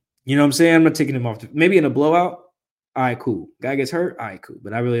 You know what I'm saying? I'm not taking him off. Maybe in a blowout, all right, cool. Guy gets hurt, all right, cool.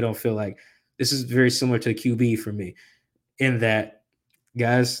 But I really don't feel like this is very similar to QB for me in that,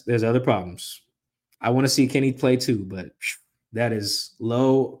 guys, there's other problems. I want to see Kenny play too, but that is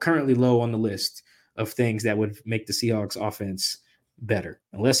currently low on the list of things that would make the Seahawks offense better.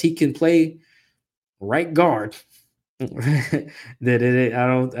 Unless he can play right guard, I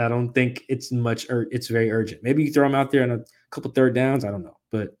don't think it's much. It's very urgent. Maybe you throw him out there on a couple third downs. I don't know,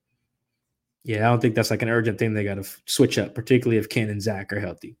 but yeah, I don't think that's like an urgent thing they got to switch up, particularly if Ken and Zach are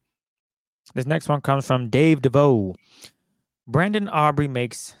healthy. This next one comes from Dave DeVoe. Brandon Aubrey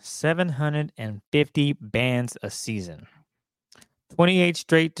makes 750 bands a season. 28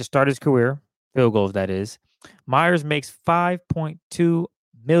 straight to start his career, field goals that is. Myers makes $5.2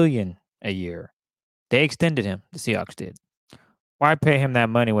 million a year. They extended him, the Seahawks did. Why pay him that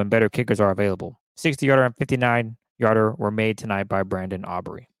money when better kickers are available? 60-yarder and 59-yarder were made tonight by Brandon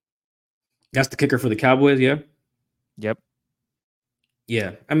Aubrey. That's the kicker for the Cowboys, yeah? Yep.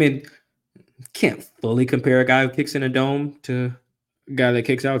 Yeah, I mean, can't fully compare a guy who kicks in a dome to a guy that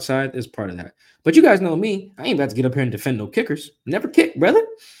kicks outside. Is part of that. But you guys know me. I ain't about to get up here and defend no kickers. Never kick, brother.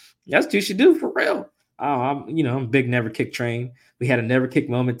 That's what you should do for real. I'm a big never kick train. We had a never kick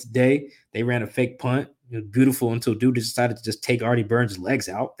moment today. They ran a fake punt. It was beautiful until dude decided to just take Artie Burns' legs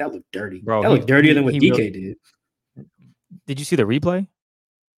out. That looked dirty. Bro, that looked dirtier than what DK did. Did you see the replay?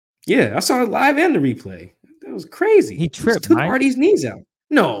 Yeah, I saw it live and the replay. That was crazy. He tripped. He took Artie's knees out.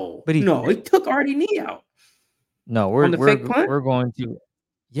 No, but he took Artie's knee out. No, we're going to.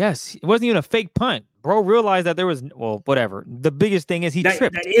 Yes, it wasn't even a fake punt. Bro realized that there was whatever. The biggest thing is he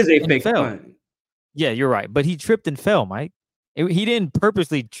tripped. That is a fake punt. Yeah, you're right. But he tripped and fell, Mike. He didn't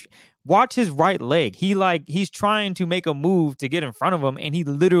purposely watch his right leg. He's trying to make a move to get in front of him, and he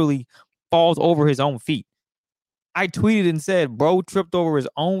literally falls over his own feet. I tweeted and said, bro tripped over his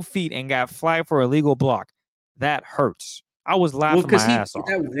own feet and got flagged for a illegal block. That hurts. I was laughing my ass off.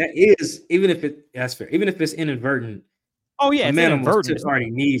 That is, even if that's fair, even if it's inadvertent. Oh yeah, the it's man inadvertent. almost tipped Artie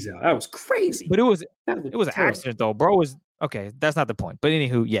knees out. That was crazy. But it was an accident though, bro. Was okay. That's not the point. But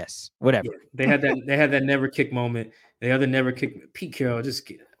anywho, yes, whatever. Yeah, they had that never kick moment. The other never kick. Pete Carroll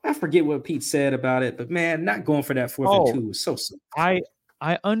I forget what Pete said about it, but man, not going for that 4th and 2 was so simple.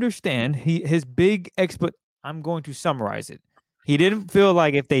 I understand his big I'm going to summarize it. He didn't feel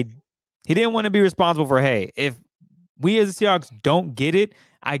like he didn't want to be responsible for, hey, if we as the Seahawks don't get it,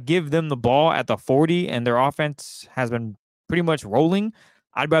 I give them the ball at the 40 and their offense has been pretty much rolling.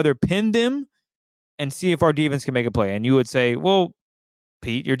 I'd rather pin them and see if our defense can make a play. And you would say, well,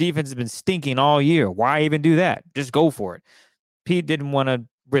 Pete, your defense has been stinking all year. Why even do that? Just go for it. Pete didn't want to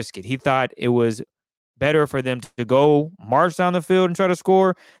risk it. He thought it was better for them to go march down the field and try to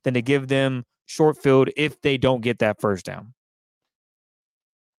score than to give them short field if they don't get that first down.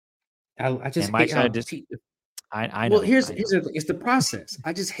 I just hate how I know. Well, it's the process.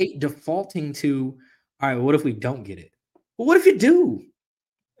 I just hate defaulting to, all right, what if we don't get it? Well, what if you do?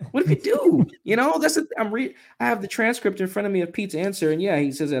 What if you do? You know, I have the transcript in front of me of Pete's answer, and yeah,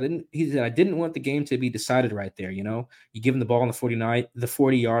 he says I didn't want the game to be decided right there. You know, you give him the ball on the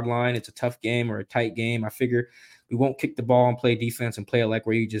 40-yard line. It's a tough game or a tight game. I figure we won't kick the ball and play defense and play it like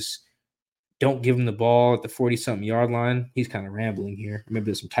where you just don't give him the ball at the 40-something yard line. He's kind of rambling here. Maybe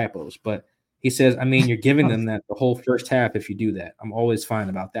there's some typos, but he says, I mean, you're giving them that the whole first half if you do that. I'm always fine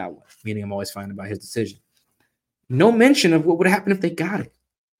about that one, meaning I'm always fine about his decision. No mention of what would happen if they got it.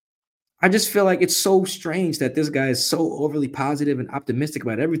 I just feel like it's so strange that this guy is so overly positive and optimistic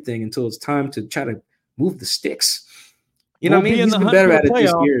about everything until it's time to try to move the sticks. You know what I mean? He's been better at it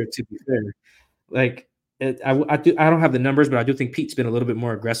this year, to be fair. Like, I don't have the numbers, but I do think Pete's been a little bit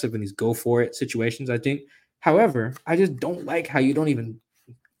more aggressive in these go-for-it situations, I think. However, I just don't like how you don't even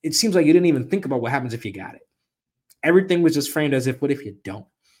 – it seems like you didn't even think about what happens if you got it. Everything was just framed as if, what if you don't?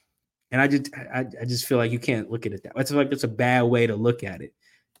 And I just feel like you can't look at it that way. I feel like that's a bad way to look at it.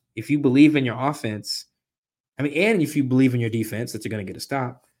 If you believe in your offense, and if you believe in your defense that you're going to get a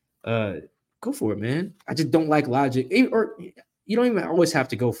stop, go for it, man. I just don't like logic. Or you don't even always have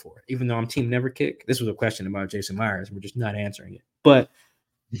to go for it, even though I'm team never kick. This was a question about Jason Myers. We're just not answering it. But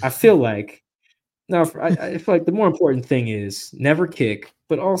I feel like I feel like the more important thing is never kick,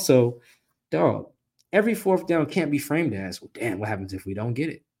 but also, dog, every 4th down can't be framed as, well, damn, what happens if we don't get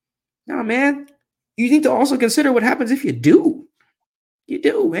it? No, man. You need to also consider what happens if you do. You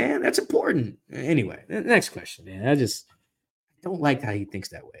do, man. That's important. Anyway, the next question, man. I don't like how he thinks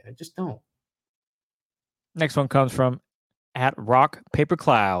that way. I just don't. Next one comes from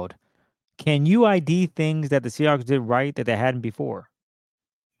 @RockPaperCloud. Can you ID things that the Seahawks did right that they hadn't before?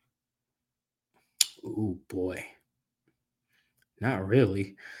 Oh, boy. Not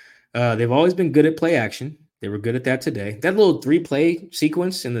really. They've always been good at play action. They were good at that today. That little 3-play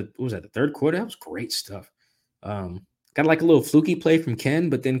sequence in the 3rd quarter, that was great stuff. Got like a little fluky play from Ken,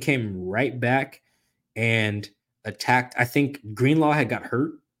 but then came right back and attacked. I think Greenlaw had got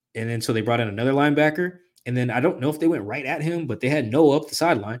hurt, and then so they brought in another linebacker. And then I don't know if they went right at him, but they had Noah up the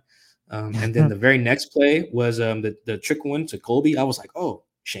sideline. And then the very next play was the trick one to Colby. I was like, oh,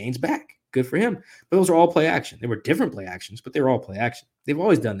 Shane's back. Good for him. But those are all play action. They were different play actions, but they were all play action. They've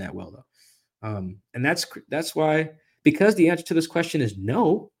always done that well, though. And that's why, because the answer to this question is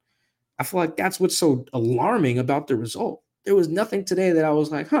no, I feel like that's what's so alarming about the result. There was nothing today that I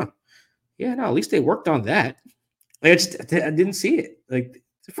was like, yeah, no, at least they worked on that. Like, I didn't see it. Like,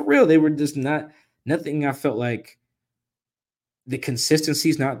 for real, they were just nothing. I felt like the consistency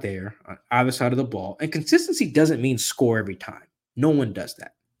is not there on either side of the ball. And consistency doesn't mean score every time. No one does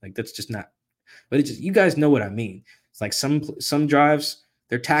that. Like, that's just not. But it's just, you guys know what I mean. It's like some drives,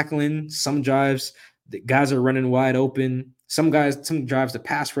 they're tackling. Some drives, the guys are running wide open. Some drives, the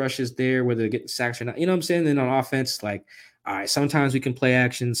pass rush is there, whether they're getting sacks or not. You know what I'm saying? Then on offense, like, all right, sometimes we can play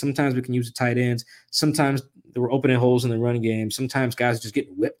action. Sometimes we can use the tight ends. Sometimes we're opening holes in the running game. Sometimes guys are just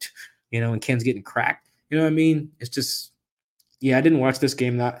getting whipped, and Ken's getting cracked. You know what I mean? It's just, yeah, I didn't watch this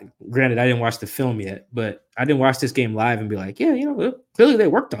game. Granted, I didn't watch the film yet, but I didn't watch this game live and be like, yeah, clearly they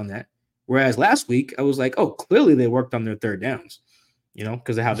worked on that. Whereas last week, I was like, oh, clearly they worked on their 3rd downs,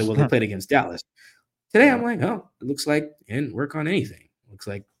 because of how they played against Dallas. Today, I'm like, oh, it looks like they didn't work on anything. It looks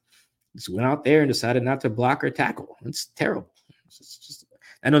like just went out there and decided not to block or tackle. It's terrible.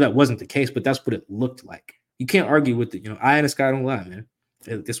 I know that wasn't the case, but that's what it looked like. You can't argue with it. Eye in the sky don't lie, man.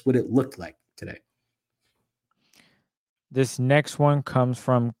 That's what it looked like today. This next one comes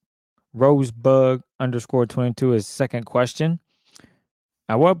from Rosebug_22. His second question.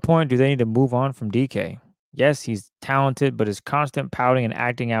 At what point do they need to move on from DK? Yes, he's talented, but his constant pouting and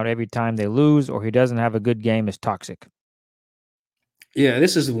acting out every time they lose or he doesn't have a good game is toxic. Yeah,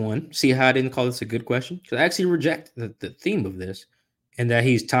 this is the one. See how I didn't call this a good question? Because I actually reject the theme of this and that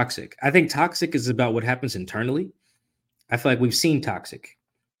he's toxic. I think toxic is about what happens internally. I feel like we've seen toxic.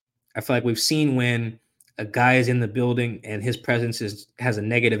 I feel like we've seen when a guy is in the building and his presence has a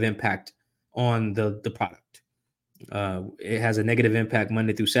negative impact on the product. It has a negative impact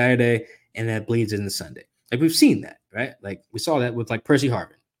Monday through Saturday, and that bleeds into Sunday. Like we've seen that, right? Like we saw that with like Percy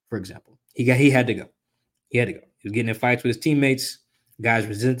Harvin, for example. He had to go. He had to go. He was getting in fights with his teammates. Guys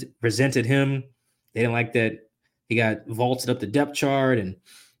resented him. They didn't like that he got vaulted up the depth chart, and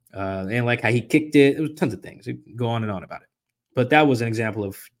they didn't like how he kicked it. There was tons of things. Go on and on about it. But that was an example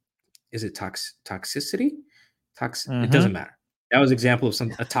of, is it toxicity? It doesn't matter. That was an example of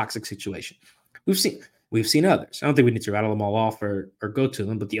a toxic situation. We've seen others. I don't think we need to rattle them all off or go to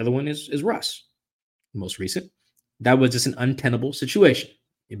them, but the other one is Russ, the most recent. That was just an untenable situation.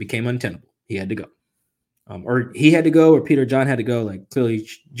 It became untenable. He had to go. Or he had to go, or Peter John had to go. Like clearly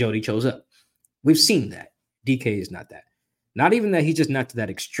Jody chose up. We've seen that. DK is not that. Not even that he's just not to that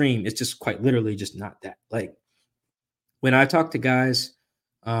extreme. It's just quite literally just not that. Like when I talk to guys,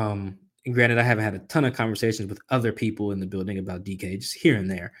 and granted, I haven't had a ton of conversations with other people in the building about DK, just here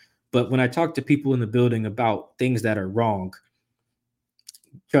and there. But when I talk to people in the building about things that are wrong,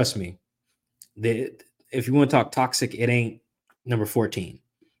 trust me, if you want to talk toxic, it ain't number 14.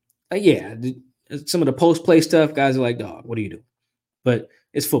 Yeah, some of the post-play stuff, guys are like, dog, what are you doing? But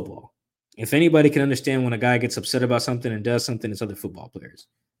it's football. If anybody can understand when a guy gets upset about something and does something, it's other football players.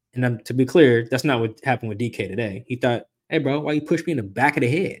 And to be clear, that's not what happened with DK today. He thought, hey, bro, why you push me in the back of the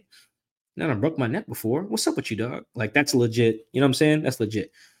head? No, I broke my neck before. What's up with you, dog? Like, that's legit. You know what I'm saying? That's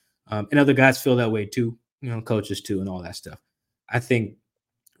legit. And other guys feel that way too, coaches too, and all that stuff. I think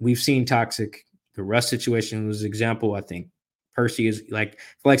we've seen toxic. The Russ situation was an example. I think Percy is like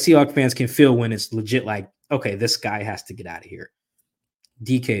Seahawks fans can feel when it's legit like, okay, this guy has to get out of here.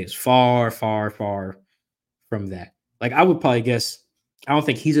 DK is far, far, far from that. Like, I would probably guess, I don't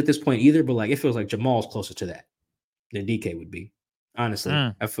think he's at this point either, but like, it feels like Jamal's closer to that than DK would be. Honestly,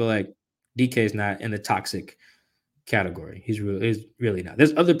 I feel like DK is not in the toxic category. He's really not.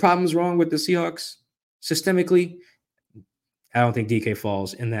 There's other problems wrong with the Seahawks systemically. I don't think DK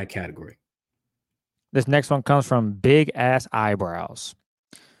falls in that category. This next one comes from Big Ass Eyebrows.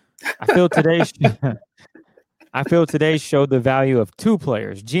 I feel today showed the value of two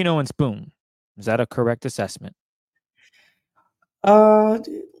players, Geno and Spoon. Is that a correct assessment?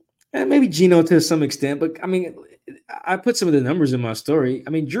 Maybe Geno to some extent, but I mean, I put some of the numbers in my story. I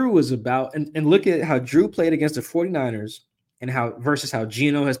mean, Drew was about, and look at how Drew played against the 49ers and versus how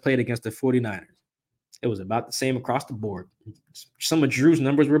Geno has played against the 49ers. It was about the same across the board. Some of Drew's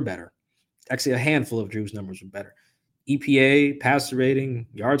numbers were better. Actually, a handful of Drew's numbers were better. EPA, passer rating,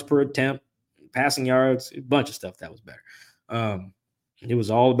 yards per attempt, passing yards, a bunch of stuff that was better. It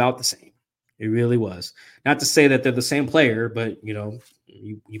was all about the same. It really was. Not to say that they're the same player, but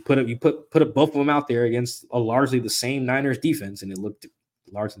you put up both of them out there against a largely the same Niners defense, and it looked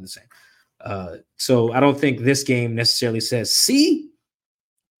largely the same. So I don't think this game necessarily says, see,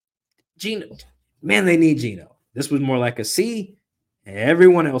 Geno, man, they need Geno. This was more like a see, and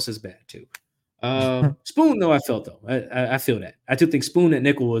everyone else is bad too. Spoon, though, I felt though. I feel that. I do think Spoon at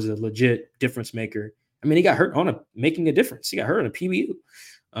nickel was a legit difference maker. I mean, he got hurt making a difference. He got hurt on a PBU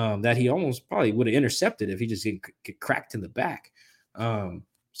that he almost probably would have intercepted if he just didn't get cracked in the back.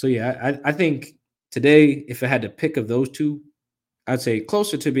 So yeah, I think today, if I had to pick of those two, I'd say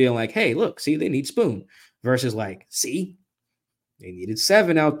closer to being like, hey, look, see, they need Spoon versus like, see, they needed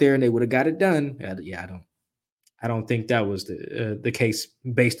 7 out there and they would have got it done. Yeah, I don't think that was the case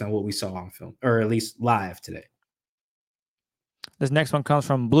based on what we saw on film, or at least live today. This next one comes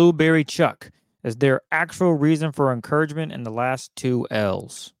from Blueberry Chuck. Is there actual reason for encouragement in the last 2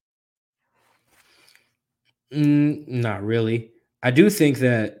 L's? Not really. I do think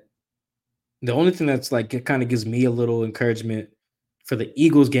that the only thing that's like it kind of gives me a little encouragement for the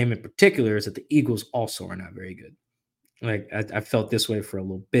Eagles game in particular is that the Eagles also are not very good. Like I felt this way for a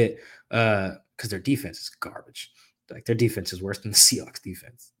little bit because their defense is garbage. Like their defense is worse than the Seahawks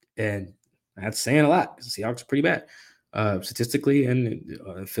defense, and that's saying a lot because the Seahawks are pretty bad statistically,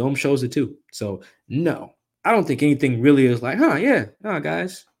 and film shows it too. So no, I don't think anything really is like,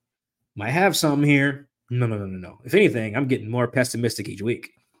 guys, might have something here. No. If anything, I'm getting more pessimistic each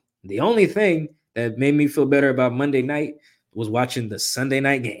week. The only thing that made me feel better about Monday night was watching the Sunday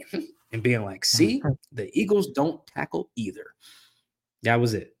night game and being like, see, the Eagles don't tackle either. That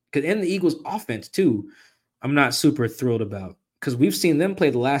was it. Because in the Eagles offense too, I'm not super thrilled about because we've seen them play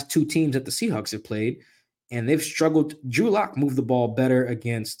the last 2 teams that the Seahawks have played, and they've struggled. Drew Lock moved the ball better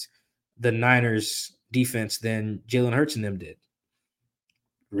against the Niners defense than Jalen Hurts and them did.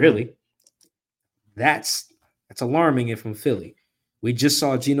 Really? That's alarming if from Philly. We just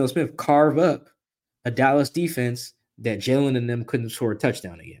saw Geno Smith carve up a Dallas defense that Jalen and them couldn't score a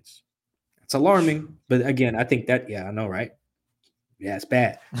touchdown against. That's alarming. But again, I think that, I know, right? Yeah, it's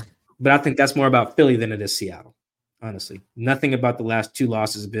bad. But I think that's more about Philly than it is Seattle, honestly. Nothing about the last 2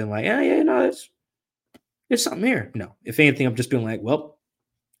 losses has been like, there's something here. No. If anything, I'm just being like, well,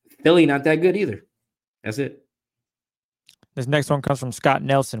 Philly not that good either. That's it. This next one comes from Scott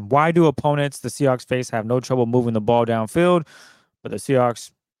Nelson. Why do opponents the Seahawks face have no trouble moving the ball downfield, but the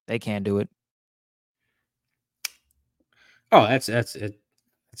Seahawks, they can't do it? Oh, that's an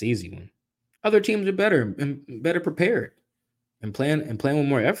easy one. Other teams are better and better prepared and playing with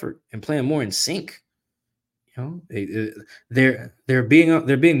more effort and playing more in sync. You know, they're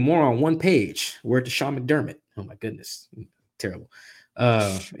being more on one page. Word to Sean McDermott. Oh my goodness, terrible.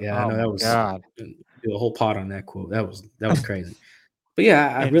 I know that was God. Do a whole pod on that quote. That was crazy. But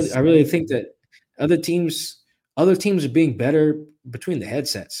yeah, I really think that other teams are being better between the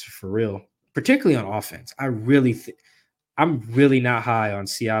headsets for real, particularly on offense. I'm really not high on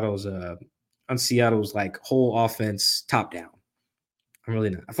Seattle's like whole offense top down. I'm really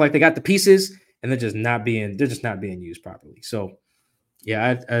not. I feel like they got the pieces and they're just not being used properly. So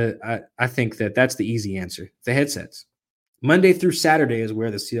yeah, I think that's the easy answer. The headsets. Monday through Saturday is where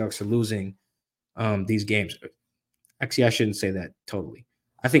the Seahawks are losing these games. Actually, I shouldn't say that totally.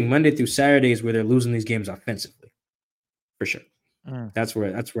 I think Monday through Saturday is where they're losing these games offensively, for sure. That's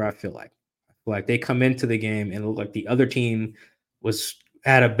where I feel like. Like they come into the game and look like the other team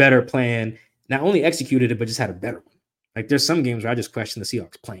had a better plan, not only executed it, but just had a better one. Like there's some games where I just question the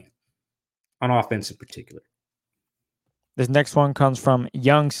Seahawks playing on offense in particular. This next one comes from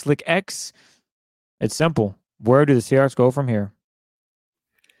Young Slick X. It's simple. Where do the Seahawks go from here?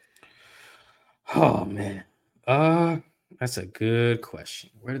 Oh man, that's a good question.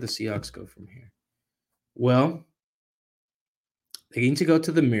 Where do the Seahawks go from here? Well, they need to go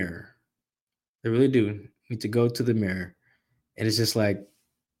to the mirror. They really do need to go to the mirror, and it's just like,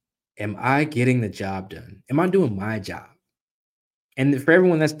 am I getting the job done? Am I doing my job? And for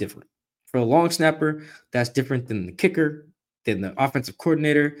everyone, that's different. For a long snapper, that's different than the kicker, than the offensive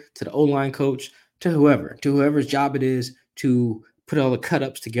coordinator, to the O-line coach, to whoever's job it is to put all the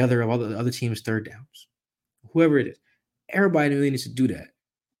cut-ups together of all the other team's third downs. Whoever it is. Everybody really needs to do that.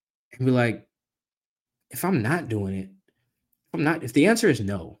 And be like, if I'm not doing it, if the answer is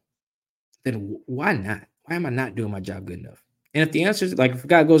no, then why not? Why am I not doing my job good enough? And if the answer is like, if a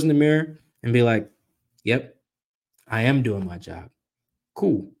guy goes in the mirror and be like, yep, I am doing my job.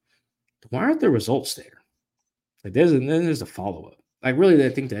 Cool. Why aren't the results there? Like there's a follow-up. Like really, I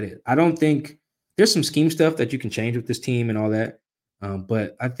think that is. I don't think there's some scheme stuff that you can change with this team and all that.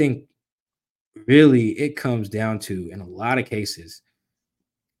 But I think really it comes down to, in a lot of cases,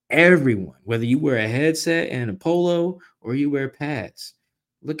 everyone, whether you wear a headset and a polo or you wear pads,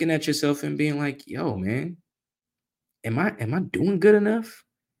 looking at yourself and being like, yo, man, am I doing good enough?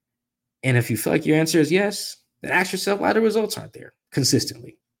 And if you feel like your answer is yes, then ask yourself why the results aren't there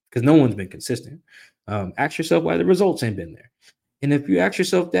consistently, because no one's been consistent. Ask yourself why the results ain't been there. And if you ask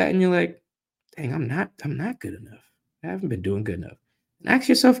yourself that and you're like, dang, I'm not good enough. I haven't been doing good enough. And ask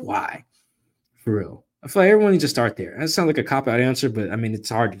yourself why, for real. I feel like everyone needs to start there. That sounds like a cop-out answer, but I mean, it's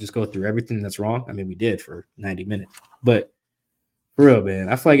hard to just go through everything that's wrong. I mean, we did for 90 minutes, but for real, man,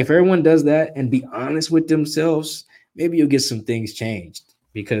 I feel like if everyone does that and be honest with themselves, maybe you'll get some things changed,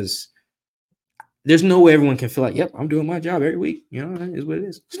 because there's no way everyone can feel like, yep, I'm doing my job every week. You know, that is what it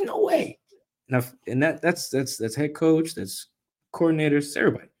is. There's no way. And that's head coach, that's coordinators,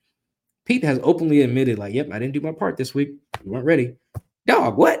 everybody. Pete has openly admitted, like, yep, I didn't do my part this week. You weren't ready.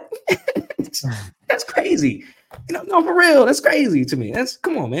 Dog, what? That's crazy. You know, no, for real. That's crazy to me.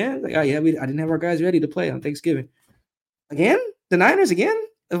 Come on, man. Like, oh, yeah, I didn't have our guys ready to play on Thanksgiving. Again? The Niners again?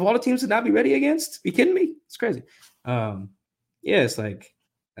 Of all the teams to not be ready against? Are you kidding me? It's crazy. Yeah, it's like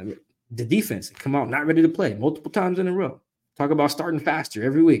the defense come out not ready to play multiple times in a row. Talk about starting faster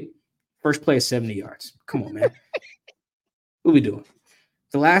every week. First play is 70 yards. Come on, man. What we doing?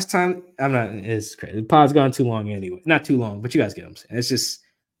 The last time, it's crazy. The pod's gone too long anyway. Not too long, but you guys get what I'm saying. It's just,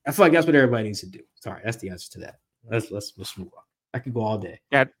 I feel like that's what everybody needs to do. Sorry, that's the answer to that. Let's move on. I could go all day.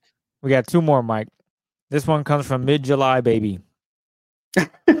 We got 2 more, Mike. This one comes from Mid-July, baby.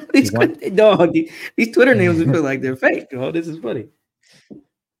 These Twitter names feel like they're fake. Oh, this is funny.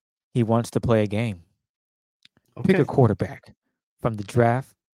 He wants to play a game. Okay. Pick a quarterback from the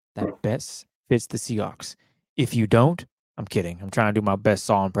draft that best fits the Seahawks. If you don't, I'm kidding. I'm trying to do my best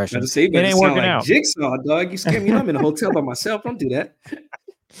Saul impression. Say, it ain't working out. Jigsaw, dog. You scare me. I'm in a hotel by myself. Don't do that.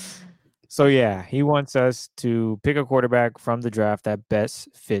 So yeah, he wants us to pick a quarterback from the draft that best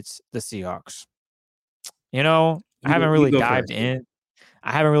fits the Seahawks. I haven't really dived in.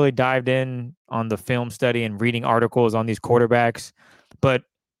 I haven't really dived in on the film study and reading articles on these quarterbacks, but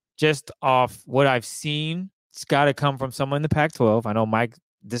just off what I've seen, it's got to come from someone in the Pac-12. I know Mike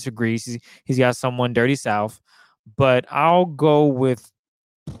disagrees. He's got someone dirty South, but I'll go with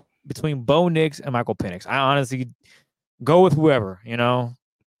between Bo Nix and Michael Penix. I honestly go with whoever,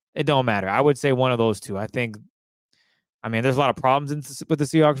 It don't matter. I would say one of those two. There's a lot of problems with the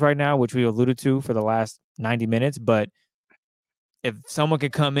Seahawks right now, which we alluded to for the last 90 minutes. But if someone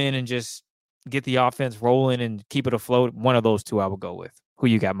could come in and just get the offense rolling and keep it afloat, one of those two I would go with. Who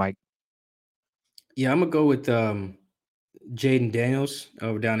you got, Mike? Yeah, I'm going to go with Jaden Daniels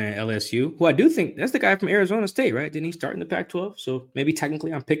over down at LSU, who I do think that's the guy from Arizona State, right? Didn't he start in the Pac-12? So maybe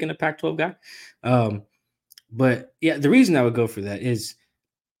technically I'm picking a Pac-12 guy. But yeah, the reason I would go for that is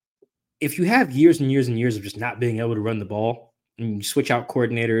if you have years and years and years of just not being able to run the ball, and you switch out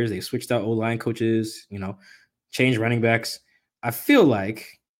coordinators, they switched out O-line coaches, change running backs. I feel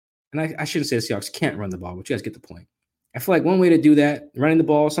like, and I shouldn't say the Seahawks can't run the ball, but you guys get the point. I feel like one way to do that, running the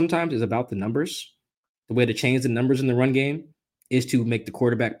ball sometimes, is about the numbers. The way to change the numbers in the run game is to make the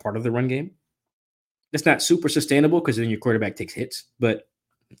quarterback part of the run game. That's not super sustainable because then your quarterback takes hits, but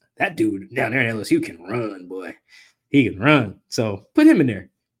that dude down there in LSU can run, boy. He can run. So put him in there.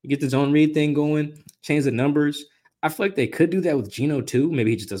 You get the zone read thing going, change the numbers. I feel like they could do that with Geno too.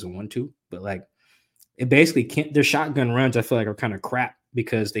 Maybe he just doesn't want to, but like it basically can't. Their shotgun runs, I feel like, are kind of crap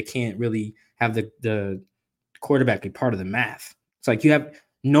because they can't really have the quarterback be part of the math. It's like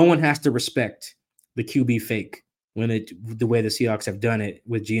no one has to respect the QB fake the way the Seahawks have done it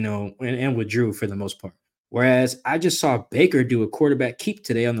with Geno and with Drew for the most part. Whereas I just saw Baker do a quarterback keep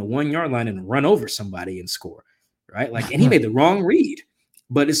today on the 1 yard line and run over somebody and score, right? Like, and he made the wrong read.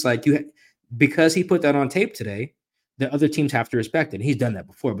 But it's like because he put that on tape today, the other teams have to respect it. And he's done that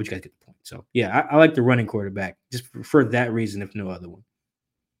before, but you guys get the point. So, yeah, I like the running quarterback just for that reason, if no other one.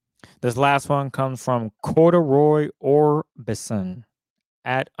 This last one comes from Corduroy Orbison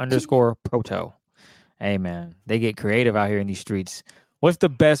 @_Proto. Hey, man, they get creative out here in these streets. What's the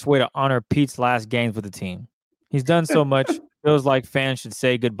best way to honor Pete's last games with the team? He's done so much. Feels like fans should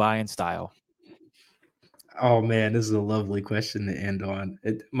say goodbye in style. Oh, man, this is a lovely question to end on.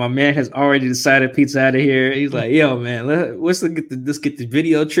 My man has already decided Pete's out of here. He's like, yo, man, let's get the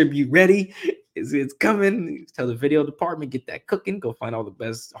video tribute ready. It's coming. Tell the video department, get that cooking. Go find all the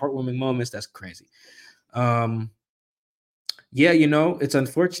best heartwarming moments. That's crazy. Yeah, it's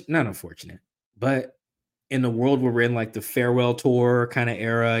not unfortunate, but in the world where we're in like the farewell tour kind of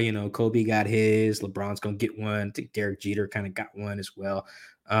era, Kobe got his, LeBron's going to get one. I think Derek Jeter kind of got one as well.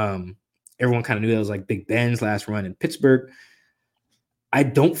 Everyone kind of knew that was like Big Ben's last run in Pittsburgh. I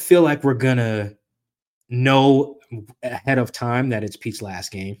don't feel like we're going to know ahead of time that it's Pete's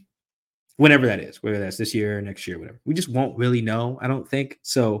last game, whenever that is, whether that's this year or next year, whatever. We just won't really know, I don't think.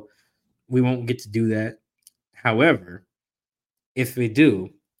 So we won't get to do that. However, if we do,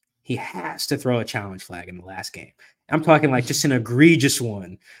 he has to throw a challenge flag in the last game. I'm talking like just an egregious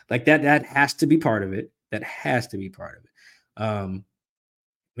one. Like that has to be part of it. That has to be part of it.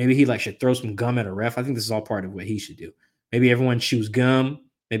 Maybe he should throw some gum at a ref. I think this is all part of what he should do. Maybe everyone chews gum.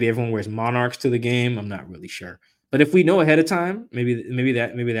 Maybe everyone wears Monarchs to the game. I'm not really sure. But if we know ahead of time,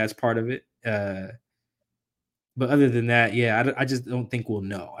 maybe that's part of it. But other than that, yeah, I just don't think we'll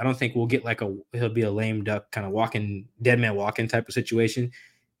know. I don't think we'll get he'll be a lame duck kind of dead man walking type of situation.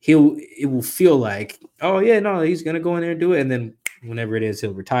 It will feel like, oh yeah, no, he's gonna go in there and do it, and then whenever it is,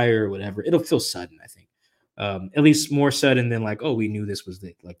 he'll retire or whatever. It'll feel sudden, I think. At least more sudden than we knew this was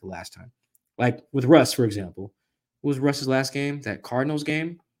the last time. Like with Russ, for example. What was Russ's last game? That Cardinals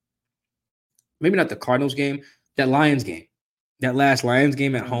game? Maybe not the Cardinals game, that Lions game. That last Lions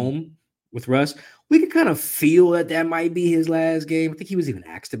game at home with Russ. We could kind of feel that might be his last game. I think he was even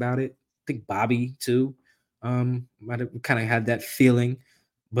asked about it. I think Bobby too might have kind of had that feeling,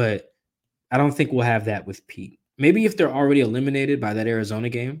 but I don't think we'll have that with Pete. Maybe if they're already eliminated by that Arizona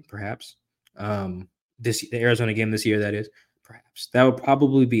game, perhaps. The Arizona game this year, that is, perhaps. That would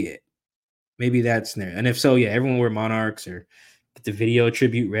probably be it. Maybe that's there. And if so, yeah, everyone wear Monarchs or get the video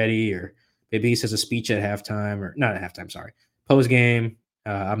tribute ready, or maybe he says a speech at halftime, or not at halftime, sorry. Post game.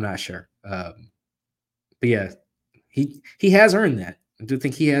 I'm not sure. But yeah, he has earned that. I do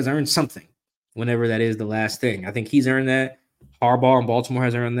think he has earned something whenever that is the last thing. I think he's earned that. Harbaugh in Baltimore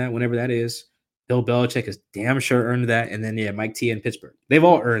has earned that whenever that is. Bill Belichick has damn sure earned that. And then, yeah, Mike T in Pittsburgh. They've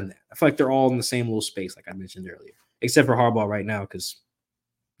all earned that. I feel like they're all in the same little space, like I mentioned earlier. except for Harbaugh right now because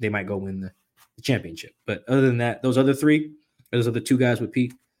they might go win the championship. But other than that, those other two guys with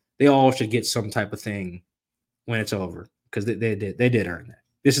Pete, they all should get some type of thing when it's over because they did earn that.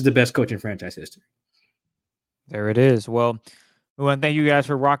 This is the best coaching franchise history. There it is. Well, we want to thank you guys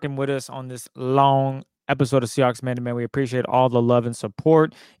for rocking with us on this long episode of Seahawks Man to Man. We appreciate all the love and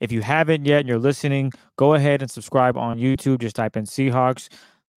support. If you haven't yet and you're listening, go ahead and subscribe on YouTube. Just type in Seahawks,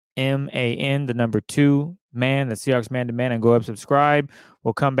 MAN, the number 2, man, the Seahawks Man to Man, and go up, subscribe.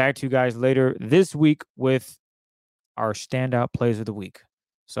 We'll come back to you guys later this week with our standout plays of the week.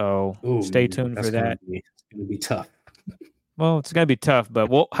 So stay tuned for that. It's going to be tough. Well, it's going to be tough, but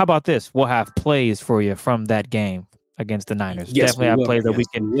how about this? We'll have plays for you from that game against the Niners. Yes, definitely have plays that we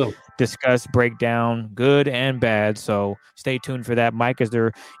can discuss, break down, good and bad. So stay tuned for that. Mike, is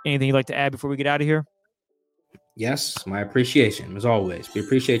there anything you'd like to add before we get out of here? Yes, my appreciation, as always. We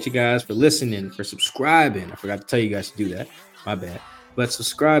appreciate you guys for listening, for subscribing. I forgot to tell you guys to do that. My bad. But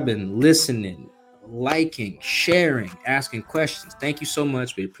subscribing, listening, liking, sharing, asking questions. Thank you so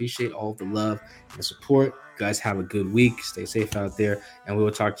much. We appreciate all the love and the support. You guys have a good week. Stay safe out there. And we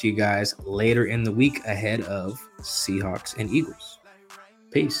will talk to you guys later in the week ahead of Seahawks and Eagles.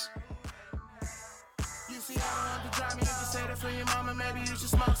 Peace.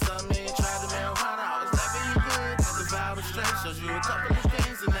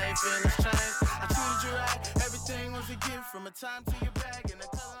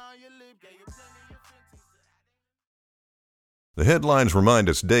 The headlines remind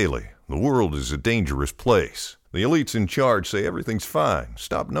us daily, the world is a dangerous place. The elites in charge say everything's fine,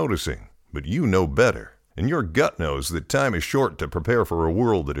 stop noticing. But you know better. And your gut knows that time is short to prepare for a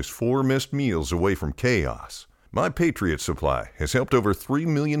world that is 4 missed meals away from chaos. My Patriot Supply has helped over 3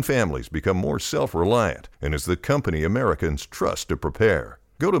 million families become more self-reliant and is the company Americans trust to prepare.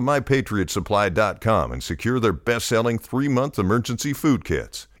 Go to MyPatriotSupply.com and secure their best-selling 3-month emergency food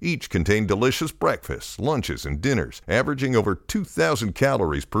kits. Each contain delicious breakfasts, lunches, and dinners, averaging over 2,000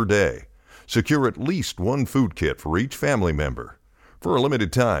 calories per day. Secure at least 1 food kit for each family member. For a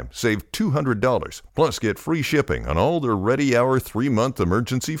limited time, save $200, plus get free shipping on all their Ready Hour 3-month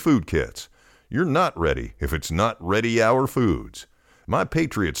emergency food kits. You're not ready if it's not Ready Hour Foods. My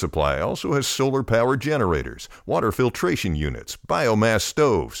Patriot Supply also has solar-powered generators, water filtration units, biomass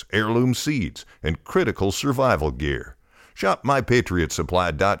stoves, heirloom seeds, and critical survival gear. Shop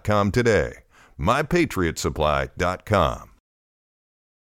MyPatriotSupply.com today. MyPatriotSupply.com.